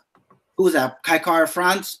was that? Kai Kara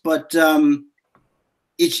France, but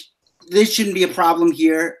this shouldn't be a problem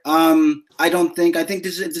here. I don't think. I think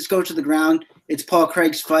this goes to the ground. It's Paul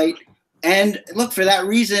Craig's fight, and look, for that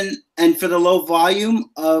reason, and for the low volume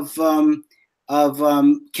of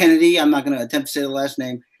Kennedy. I'm not going to attempt to say the last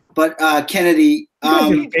name, but Kennedy.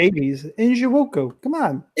 Babies. Nzechukwu. Come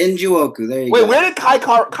on. Nzechukwu. There you go. Wait, where did Kai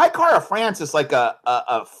Kara France is like a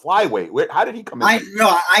flyweight? How did he come in? I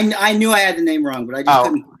knew I had the name wrong, but I just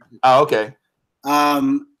couldn't. Oh, okay.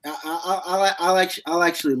 I'll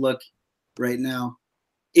actually look right now.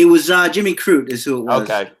 It was Jimmy Crute is who it was.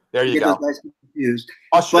 Okay, there you go. Confused.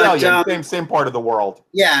 Australia, same part of the world.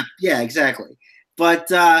 Yeah, exactly. But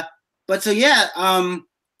so yeah, I'm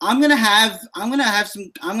gonna have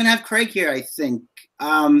Craig here. I think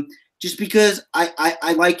just because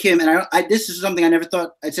I like him, and this is something I never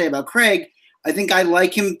thought I'd say about Craig. I think I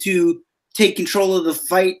like him to take control of the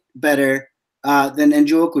fight better than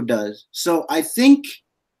Njoku does. So I think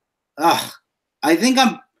I'm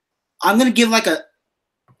going to give like a.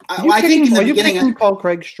 I think in the beginning, Paul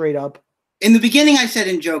Craig straight up. In the beginning, I said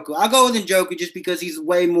Njoku. I'll go with Njoku just because he's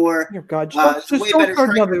way more. Oh, God, way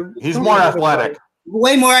better. He's more athletic.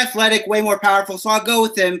 Way more athletic, way more powerful. So I'll go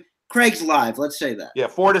with him. Craig's live. Let's say that. Yeah,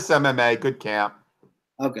 Fortis MMA, good camp.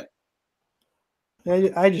 Okay.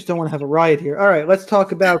 I just don't want to have a riot here. All right, let's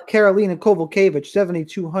talk about Karolina Kowalkiewicz,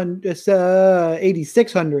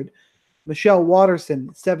 8,600. Michelle Waterson,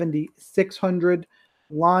 7,600.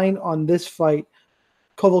 Line on this fight.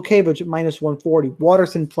 Kowalkiewicz at -140.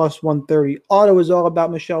 Waterson plus 130. Auto is all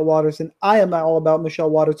about Michelle Waterson. I am all about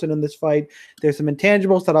Michelle Waterson in this fight. There's some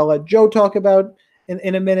intangibles that I'll let Joe talk about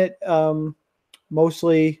in a minute.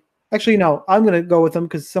 Mostly. Actually, no, I'm going to go with them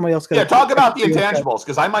because somebody else. Yeah, talk about the intangibles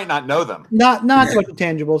because I might not know them. Not so much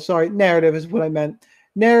intangibles. Sorry, narrative is what I meant.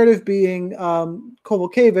 Narrative being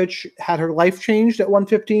Kowalkiewicz had her life changed at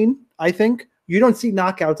 115. I think you don't see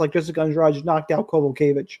knockouts like Jessica Andrade knocked out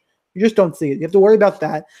Kowalkiewicz. You just don't see it. You have to worry about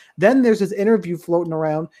that. Then there's this interview floating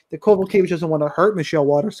around that Kowalkiewicz doesn't want to hurt Michelle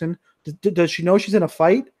Waterson. Does she know she's in a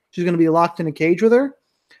fight? She's going to be locked in a cage with her.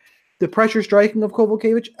 The pressure striking of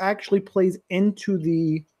Kowalkiewicz actually plays into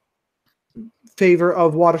the favor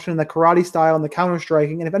of Waterson, the karate style and the counter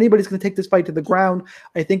striking. And if anybody's going to take this fight to the ground,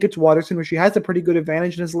 I think it's Waterson, where she has a pretty good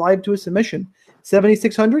advantage and is live to a submission.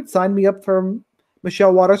 7,600, sign me up for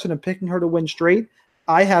Michelle Waterson and picking her to win straight.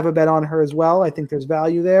 I have a bet on her as well. I think there's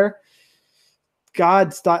value there.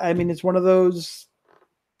 It's one of those.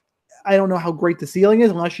 I don't know how great the ceiling is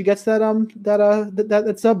unless she gets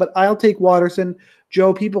that sub, but I'll take Waterson.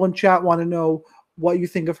 Joe, people in chat want to know what you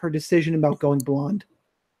think of her decision about going blonde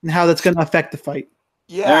and how that's going to affect the fight.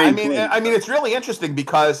 Yeah, I mean, it's really interesting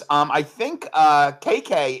because I think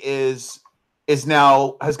KK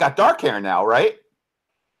has got dark hair now, right?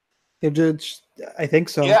 I think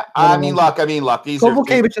so. Yeah, I mean, look. These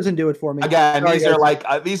Kowalkiewicz doesn't do it for me. Again,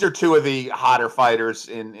 these are two of the hotter fighters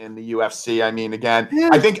in the UFC. I mean, again, yeah.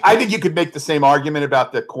 I think you could make the same argument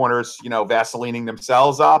about the corners, Vaselining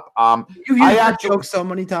themselves up. You hear that joke so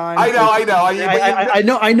many times. I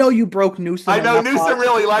know. I know you broke Newsom. I know Newsom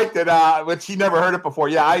really liked it, but she never heard it before.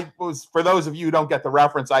 Yeah, for those of you who don't get the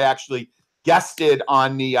reference, I actually guested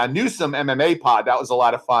on the Newsom MMA pod. That was a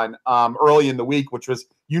lot of fun early in the week, which was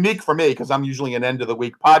unique for me because I'm usually an end of the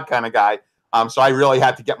week pod kind of guy. So I really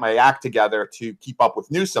had to get my act together to keep up with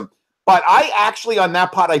Newsom. But I actually, on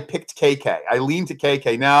that pod, I picked KK. I leaned to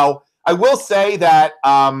KK. Now, I will say that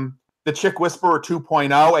the Chick Whisperer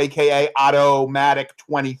 2.0, aka Automatic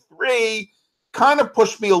 23, kind of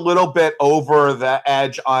pushed me a little bit over the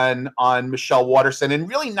edge on Michelle Waterson, and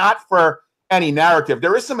really not for any narrative.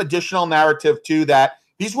 There is some additional narrative too, that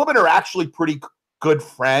these women are actually pretty good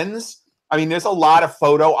friends. I mean, there's a lot of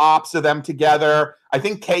photo ops of them together. I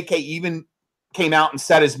think KK even came out and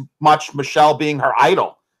said as much, Michelle being her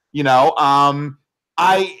idol. If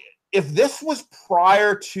this was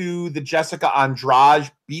prior to the Jessica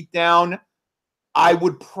Andrade beatdown, I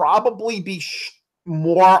would probably be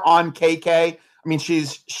more on KK. I mean,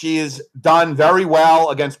 she is done very well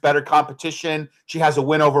against better competition. She has a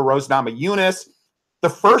win over Rose Namajunas. The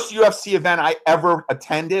first UFC event I ever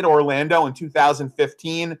attended, Orlando, in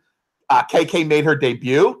 2015, KK made her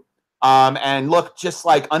debut and looked just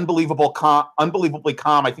like unbelievably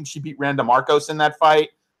calm. I think she beat Randa Marcos in that fight.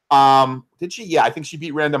 Did she? Yeah, I think she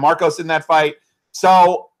beat Randa Marcos in that fight.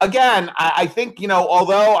 So again, I think,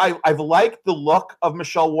 although I've liked the look of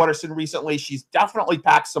Michelle Waterson recently, she's definitely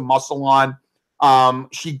packed some muscle on.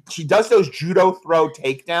 She does those judo throw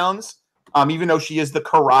takedowns, even though she is the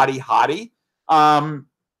karate hottie.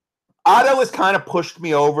 Otto has kind of pushed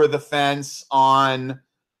me over the fence on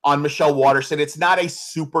Michelle Waterson. It's not a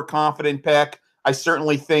super confident pick. I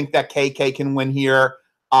certainly think that KK can win here.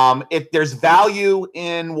 If there's value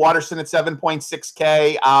in Waterson at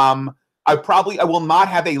 7.6K, I will not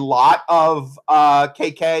have a lot of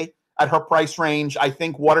KK at her price range. I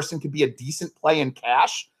think Waterson could be a decent play in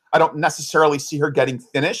cash. I don't necessarily see her getting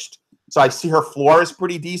finished. So I see her floor is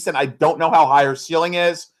pretty decent. I don't know how high her ceiling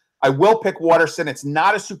is. I will pick Waterson. It's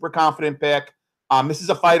not a super confident pick. This is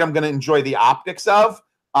a fight I'm going to enjoy the optics of,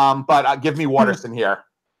 but give me Waterson here.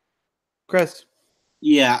 Chris.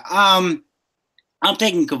 Yeah, I'm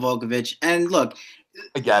taking Kowalkiewicz. And look,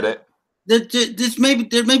 I get it. There may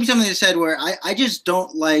be something I said where I just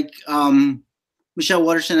don't like Michelle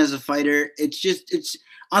Waterson as a fighter. It's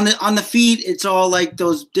on the feet. It's all like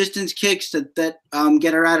those distance kicks that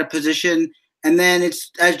get her out of position. And then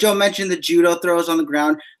it's, as Joe mentioned, the judo throws on the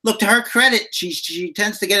ground. Look, to her credit, she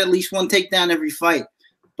tends to get at least one takedown every fight.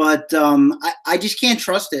 But I just can't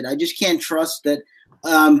trust it. I just can't trust that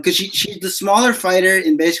because she's the smaller fighter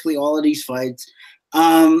in basically all of these fights.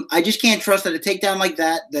 I just can't trust that a takedown like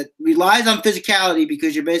that relies on physicality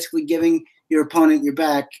because you're basically giving your opponent your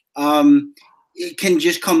back. It can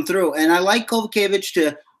just come through. And I like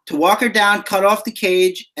Kovacevic to walk her down, cut off the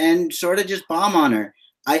cage, and sort of just bomb on her.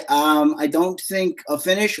 I don't think a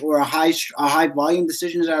finish or a high volume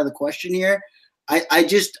decision is out of the question here. I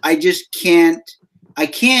just can't.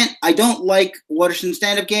 I don't like Waterson's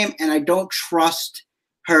stand-up game, and I don't trust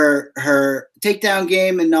her takedown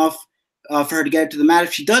game enough for her to get it to the mat.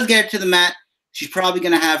 If she does get it to the mat, she's probably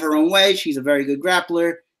going to have her own way. She's a very good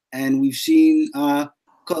grappler, and we've seen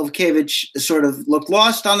Kovacevic sort of look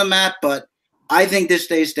lost on the mat, but I think this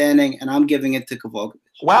stays standing, and I'm giving it to Kovacevic.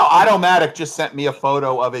 Wow, Automatic just sent me a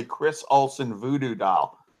photo of a Chris Olsen voodoo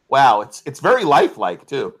doll. Wow, it's very lifelike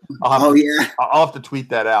too. I'll have to tweet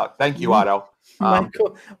that out. Thank you, Otto.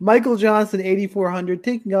 Michael Johnson, 8,400,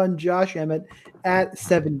 taking on Josh Emmett at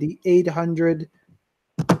 7,800.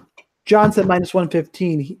 Johnson minus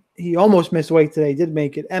 115. He almost missed weight today. Did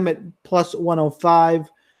make it. Emmett plus 105.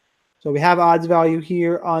 So we have odds value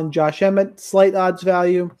here on Josh Emmett. Slight odds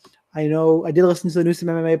value. I know I did listen to the Newsom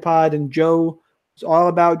MMA pod, and Joe is all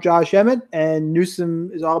about Josh Emmett, and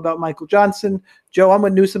Newsom is all about Michael Johnson. Joe, I'm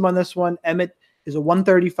with Newsom on this one. Emmett is a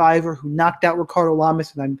 135er who knocked out Ricardo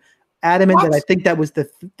Lamas, and I'm adamant that I think that was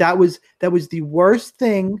the worst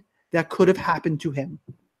thing that could have happened to him.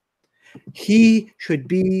 He should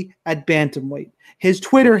be at bantamweight. His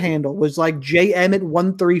Twitter handle was like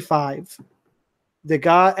JEmmett135. The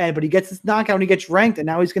guy, but he gets this knockout and he gets ranked, and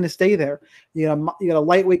now he's going to stay there. You got a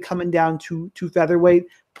lightweight coming down to featherweight,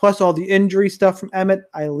 plus all the injury stuff from Emmett.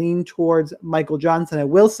 I lean towards Michael Johnson. I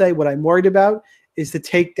will say what I'm worried about is the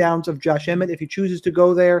takedowns of Josh Emmett. If he chooses to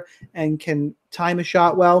go there and can time a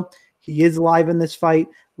shot well, he is live in this fight.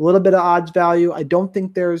 A little bit of odds value. I don't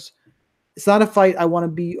think it's not a fight I want to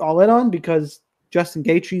be all in on because Justin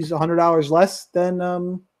Gaethje's $100 less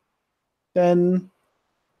than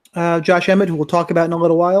Josh Emmett, who we'll talk about in a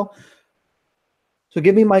little while. So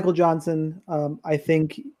give me Michael Johnson. I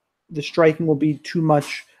think the striking will be too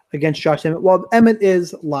much against Josh Emmett. Well, Emmett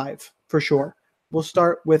is live for sure. We'll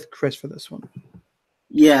start with Chris for this one.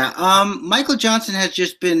 Yeah, Michael Johnson has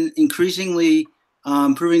just been increasingly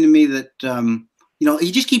proving to me that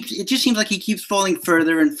it just seems like he keeps falling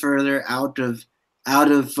further and further out of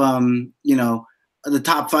the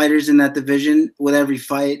top fighters in that division with every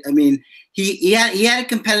fight. I mean, he had a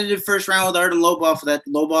competitive first round with Artem Lobov that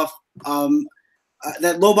Lobov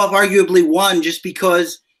arguably won just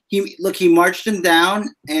because he marched him down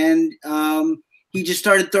and he just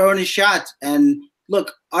started throwing his shots. And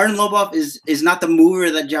look, Artem Lobov is not the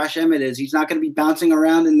mover that Josh Emmett is. He's not going to be bouncing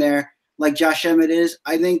around in there like Josh Emmett is.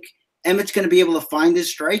 I think Emmett's going to be able to find his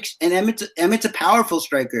strikes, and Emmett's a powerful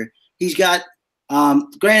striker. He's got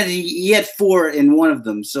granted he had 4 in one of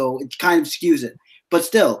them, so it kind of skews it. But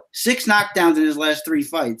still, 6 knockdowns in his last 3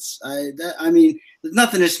 fights. I mean, there's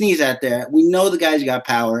nothing to sneeze at there. We know the guy's got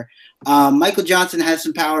power. Michael Johnson has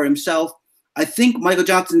some power himself. I think Michael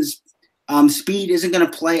Johnson's speed isn't going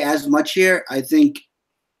to play as much here. I think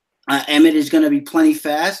Emmett is going to be plenty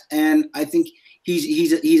fast, and I think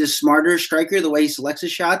he's a smarter striker the way he selects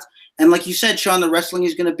his shots. And like you said, Sean, the wrestling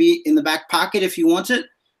is going to be in the back pocket if he wants it.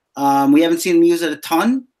 We haven't seen him use it a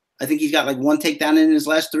ton. I think he's got like 1 takedown in his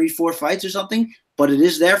last 3-4 fights or something, but it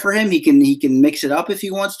is there for him. He can mix it up if he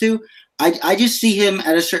wants to. I just see him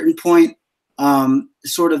at a certain point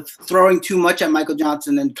sort of throwing too much at Michael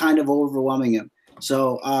Johnson and kind of overwhelming him.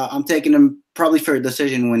 So I'm taking him probably for a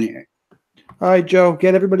decision win here. All right, Joe,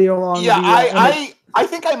 get everybody along. Yeah, I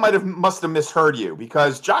think I must have misheard you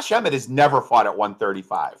because Josh Emmett has never fought at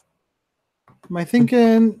 135. Am I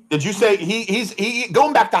thinking? Did you say he's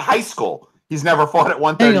going back to high school? He's never fought at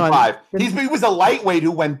 135. He was a lightweight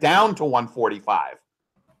who went down to 145.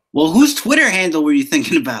 Well, whose Twitter handle were you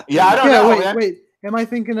thinking about? Yeah, I don't know. Wait. Am I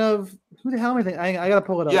thinking of who the hell am I thinking? I gotta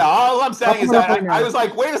pull it up. Yeah, all I'm saying is that I was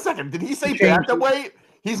like, wait a second. Did he say bantamweight?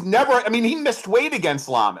 He's never. I mean, he missed weight against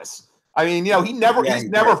Lamas. I mean, he's never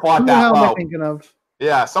fought that low. Who am I thinking of?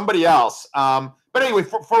 Yeah, somebody else. But anyway,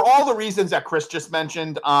 for all the reasons that Chris just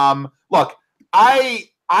mentioned, look, I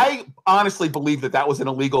honestly believe that was an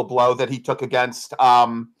illegal blow that he took against,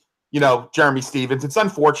 Jeremy Stephens. It's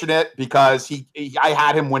unfortunate because I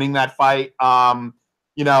had him winning that fight.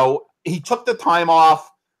 He took the time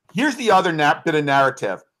off. Here's the other bit of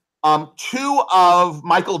narrative. 2 of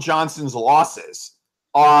Michael Johnson's losses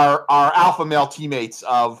are alpha male teammates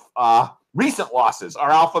of recent losses. Are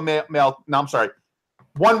alpha male. No, I'm sorry.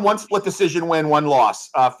 One split decision win, 1 loss.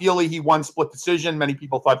 Feely, he won split decision. Many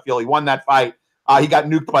people thought Feely won that fight. He got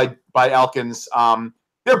nuked by Elkins.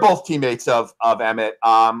 they're both teammates of Emmett.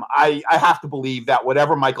 I have to believe that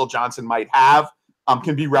whatever Michael Johnson might have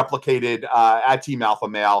can be replicated at Team Alpha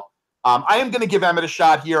Male. I am going to give Emmett a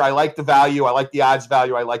shot here. I like the value. I like the odds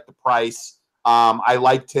value. I like the price. I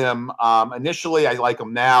liked him initially. I like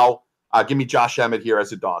him now. Give me Josh Emmett here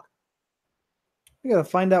as a dog. I got to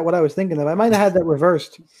find out what I was thinking of. I might have had that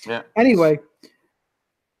reversed. Yeah. Anyway,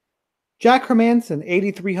 Jack Hermanson,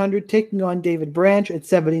 8,300, taking on David Branch at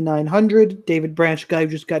 7,900. David Branch, guy who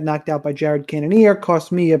just got knocked out by Jared Cannonier,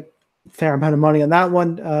 cost me a fair amount of money on that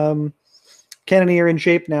one. Cannonier in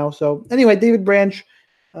shape now. So anyway, David Branch,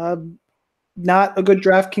 not a good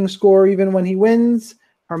DraftKings score even when he wins.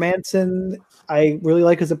 Hermanson, I really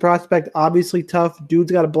like as a prospect. Obviously tough.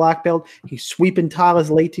 Dude's got a black belt. He's sweeping Thales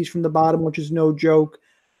Leites from the bottom, which is no joke.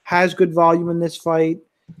 Has good volume in this fight.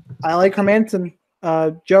 I like Hermanson.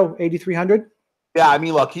 Joe, 8,300. Yeah, I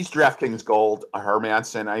mean, look, he's DraftKings gold,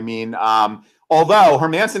 Hermanson. I mean, although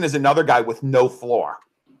Hermanson is another guy with no floor,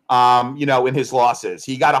 in his losses.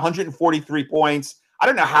 He got 143 points. I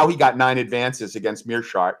don't know how he got 9 advances against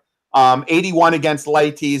Mearshart. 81 against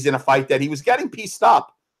Leites in a fight that he was getting pieced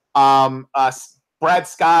up. Brad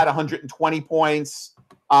Scott, 120 points.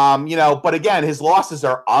 But again, his losses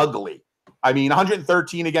are ugly. I mean,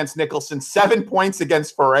 113 against Nicholson, 7 points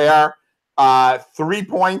against Ferrer, 3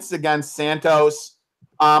 points against Santos.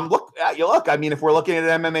 Look. I mean, if we're looking at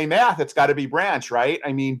MMA math, it's got to be Branch, right?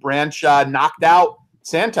 I mean, Branch knocked out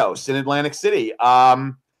Santos in Atlantic City.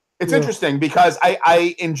 It's interesting because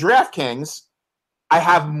I in DraftKings, I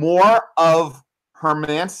have more of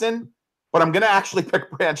Hermanson, but I'm going to actually pick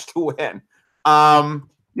Branch to win.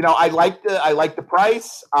 I like the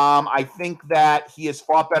price. I think that he has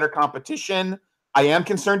fought better competition. I am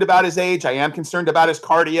concerned about his age. I am concerned about his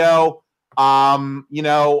cardio.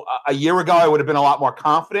 A year ago, I would have been a lot more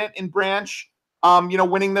confident in Branch,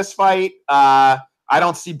 winning this fight. I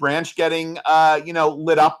don't see Branch getting,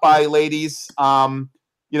 lit up by ladies.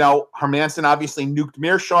 Hermanson obviously nuked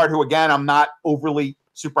Mearshart, who, again, I'm not overly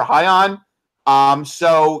super high on.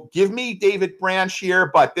 So give me David Branch here,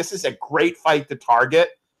 but this is a great fight to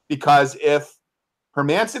target because if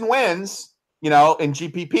Hermanson wins, in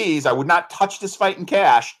GPPs, I would not touch this fight in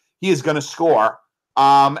cash. He is going to score.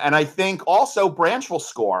 And I think also Branch will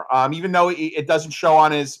score. Even though it doesn't show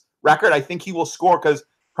on his record, I think he will score because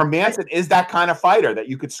Hermanson is that kind of fighter that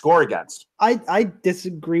you could score against. I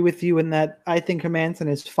disagree with you in that I think Hermanson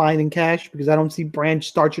is fine in cash because I don't see Branch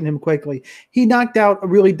starching him quickly. He knocked out a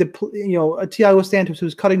really, a Thiago Santos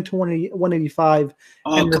who's cutting to 185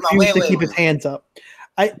 and refused to keep his hands up.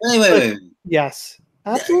 Wait. Yes,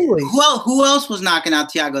 absolutely. Who else was knocking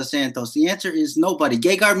out Thiago Santos? The answer is nobody.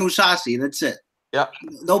 Gegard Mousasi. That's it. Yeah.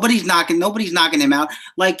 Nobody's knocking him out.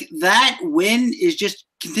 Like that win is just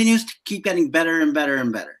continues to keep getting better and better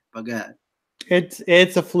and better. But go ahead.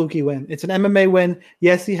 It's a fluky win. It's an MMA win.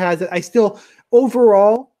 Yes, he has it. I still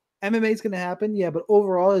overall MMA is going to happen. Yeah, but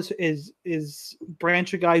overall is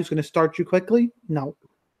Branch a guy who's going to start you quickly? No.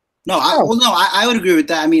 I would agree with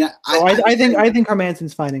that. I mean, I think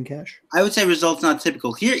Hermanson's fine in cash. I would say results not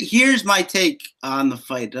typical. Here's my take on the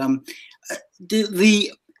fight.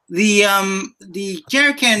 The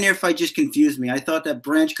Jared Cannonier fight just confused me. I thought that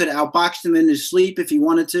Branch could have outboxed him in his sleep if he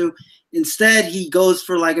wanted to. Instead, he goes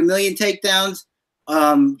for like a million takedowns.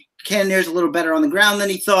 Cannonier's a little better on the ground than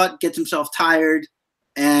he thought, gets himself tired,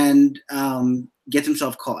 and gets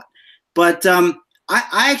himself caught. But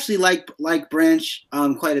I actually like Branch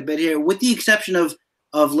quite a bit here, with the exception of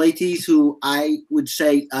Leites, who I would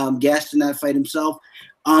say gassed in that fight himself.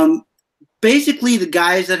 Basically, the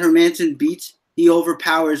guys that Hermanson beats, he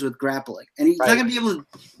overpowers with grappling, and he's not going to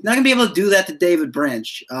be able to do that to David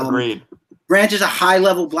Branch. Agreed. Branch is a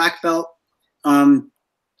high-level black belt, and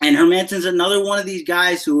Hermanson's another one of these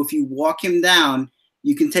guys who, if you walk him down,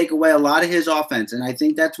 you can take away a lot of his offense, and I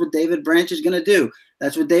think that's what David Branch is going to do.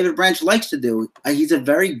 That's what David Branch likes to do. He's a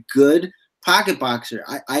very good pocket boxer.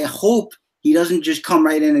 I hope he doesn't just come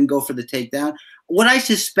right in and go for the takedown. What I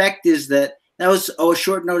suspect is that was a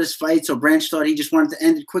short-notice fight, so Branch thought he just wanted to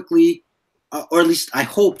end it quickly. Or at least I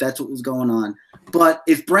hope that's what was going on. But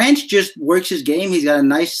if Branch just works his game, he's got a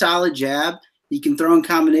nice solid jab. He can throw in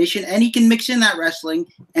combination, and he can mix in that wrestling,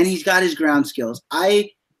 and he's got his ground skills. I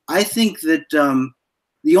think that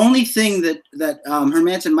the only thing that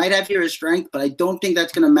Hermanson might have here is strength, but I don't think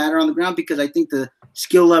that's going to matter on the ground because I think the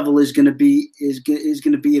skill level is going to be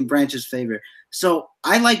in Branch's favor. So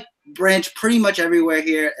I like Branch pretty much everywhere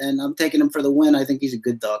here, and I'm taking him for the win. I think he's a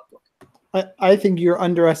good dog. I think you're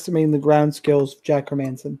underestimating the ground skills of Jack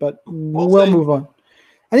Hermanson, but we'll move on.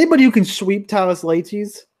 Anybody who can sweep Thales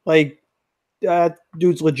Leites,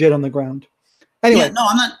 dude's legit on the ground. Anyway. Yeah, no,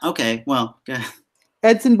 I'm not. Okay, well,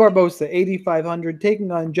 Edson Barbosa, 8,500,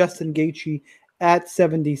 taking on Justin Gaethje at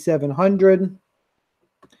 7,700.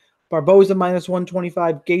 Barbosa minus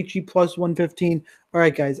 125, Gaethje plus 115. All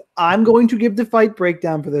right, guys, I'm going to give the fight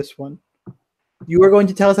breakdown for this one. You are going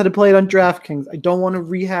to tell us how to play it on DraftKings. I don't want to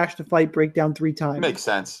rehash the fight breakdown 3 times. Makes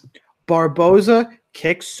sense. Barbosa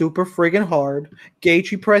kicks super friggin' hard.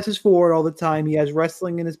 Gaethje presses forward all the time. He has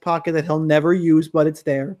wrestling in his pocket that he'll never use, but it's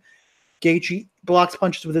there. Gaethje blocks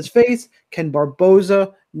punches with his face. Can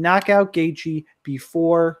Barbosa knock out Gaethje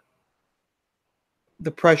before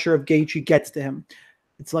the pressure of Gaethje gets to him?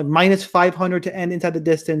 It's like minus 500 to end inside the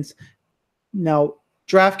distance. Now,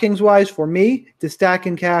 DraftKings-wise, for me, to stack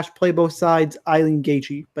in cash, play both sides, I lean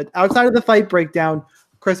Gaethje. But outside of the fight breakdown,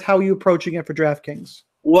 Chris, how are you approaching it for DraftKings?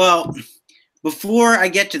 Well, before I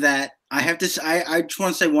get to that, I have to. I just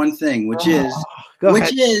want to say one thing, which is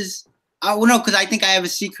because I think I have a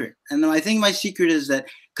secret, and I think my secret is that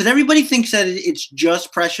because everybody thinks that it's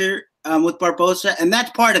just pressure with Barbosa, and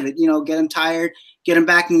that's part of it. Get him tired, get him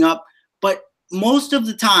backing up, but most of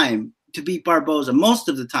the time, to beat Barbosa, most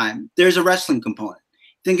of the time, there's a wrestling component.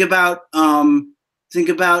 Think about Habib. Think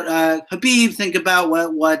about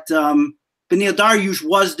what Beneil Dariush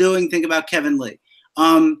was doing. Think about Kevin Lee.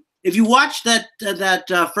 If you watch that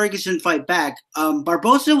Ferguson fight back,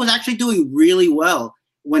 Barbosa was actually doing really well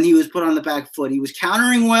when he was put on the back foot. He was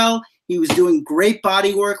countering well. He was doing great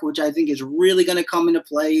body work, which I think is really going to come into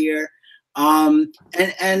play here.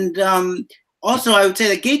 Also, I would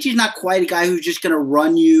say that Gaethje's not quite a guy who's just going to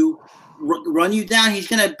run you down. He's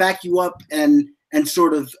going to back you up and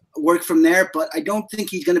sort of work from there. But I don't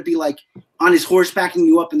think he's going to be like on his horse backing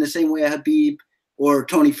you up in the same way Habib or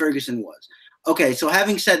Tony Ferguson was. Okay, so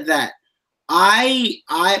having said that,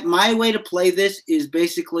 my way to play this is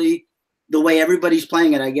basically the way everybody's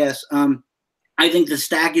playing it, I guess. I think the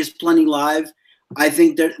stack is plenty live. I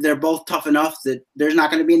think they're both tough enough that there's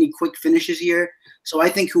not going to be any quick finishes here. So I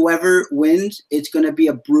think whoever wins, it's going to be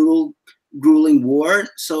a grueling war.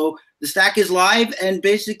 So the stack is live, and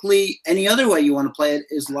basically any other way you want to play it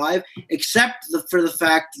is live, except for the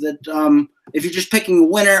fact that if you're just picking a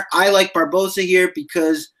winner, I like Barbosa here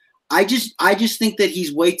because I just think that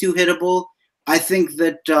he's way too hittable. I think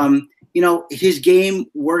that his game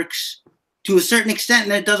works to a certain extent,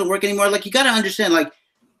 and it doesn't work anymore. Like, you got to understand, like,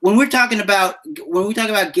 when we talk about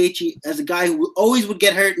Gaethje as a guy who always would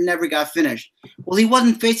get hurt and never got finished, well, he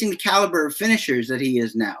wasn't facing the caliber of finishers that he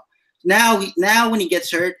is now. Now when he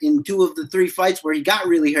gets hurt in 2 of the 3 fights where he got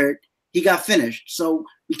really hurt, he got finished. So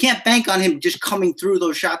we can't bank on him just coming through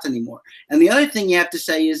those shots anymore. And the other thing you have to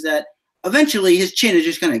say is that eventually his chin is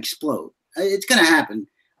just going to explode. It's going to happen.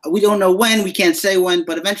 We don't know when. We can't say when,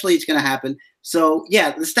 but eventually it's going to happen. So,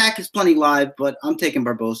 yeah, the stack is plenty live, but I'm taking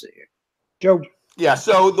Barbosa here. Joe. Yeah,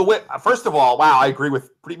 so first of all, wow, I agree with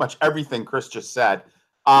pretty much everything Chris just said.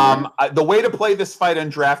 The way to play this fight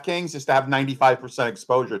on DraftKings is to have 95%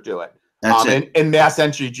 exposure to it. That's it. In mass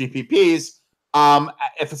entry GPPs.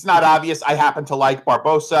 If it's not obvious, I happen to like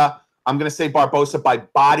Barbosa. I'm going to say Barbosa by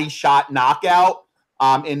body shot knockout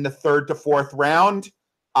in the 3rd to 4th round.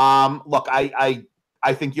 Look,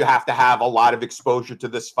 I think you have to have a lot of exposure to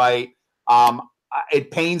this fight.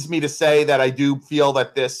 It pains me to say that I do feel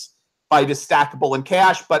that this fight is stackable in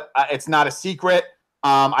cash, but it's not a secret.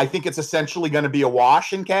 I think it's essentially going to be a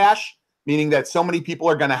wash in cash, meaning that so many people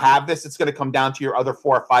are going to have this. It's going to come down to your other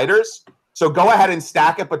 4 fighters. So go ahead and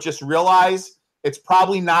stack it, but just realize it's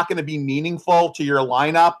probably not going to be meaningful to your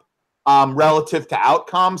lineup relative to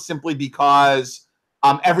outcome, simply because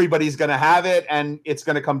everybody's going to have it, and it's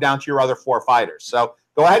going to come down to your other 4 fighters. So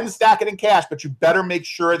go ahead and stack it in cash, but you better make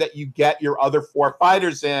sure that you get your other 4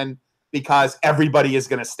 fighters in, because everybody is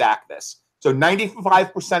going to stack this. So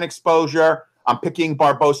 95% exposure. I'm picking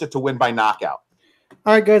Barbosa to win by knockout.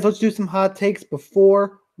 All right, guys, let's do some hot takes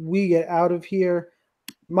before we get out of here.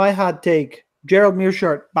 My hot take, Gerald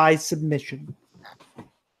Meerschaert by submission.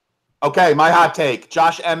 Okay, my hot take,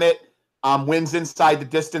 Josh Emmett wins inside the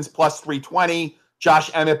distance plus 320.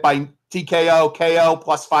 Josh Emmett by TKO, KO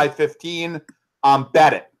plus 515.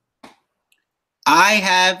 Bet it. I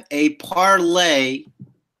have a parlay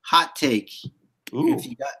hot take. Ooh.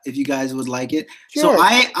 If you guys would like it. Sure. So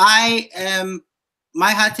I am,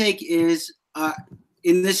 my hot take is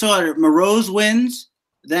in this order: Moroz wins,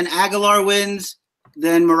 then Aguilar wins,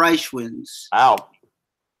 then Moraes wins. Wow.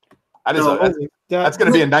 That's going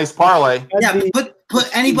to be a nice parlay. Yeah, put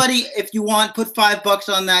anybody, if you want, put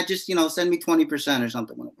 $5 on that. Just, send me 20% or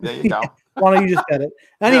something. There you go. Why don't you just bet it?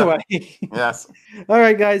 Anyway. Yes. All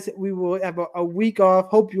right, guys, we will have a week off.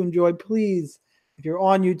 Hope you enjoyed. Please, if you're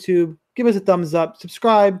on YouTube, give us a thumbs up,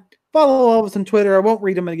 subscribe, follow all of us on Twitter. I won't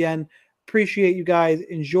read them again. Appreciate you guys.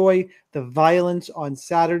 Enjoy the violence on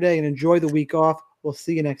Saturday and enjoy the week off. We'll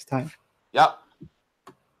see you next time. Yep.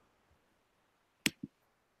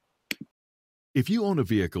 If you own a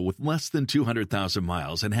vehicle with less than 200,000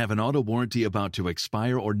 miles and have an auto warranty about to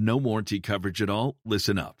expire or no warranty coverage at all,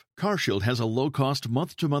 listen up. CarShield has a low-cost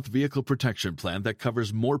month-to-month vehicle protection plan that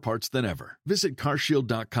covers more parts than ever. Visit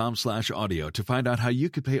carshield.com/audio to find out how you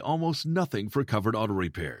could pay almost nothing for covered auto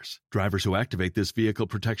repairs. Drivers who activate this vehicle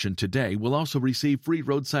protection today will also receive free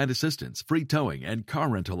roadside assistance, free towing, and car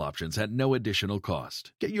rental options at no additional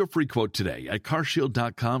cost. Get your free quote today at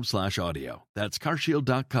carshield.com/audio. That's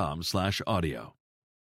carshield.com/audio.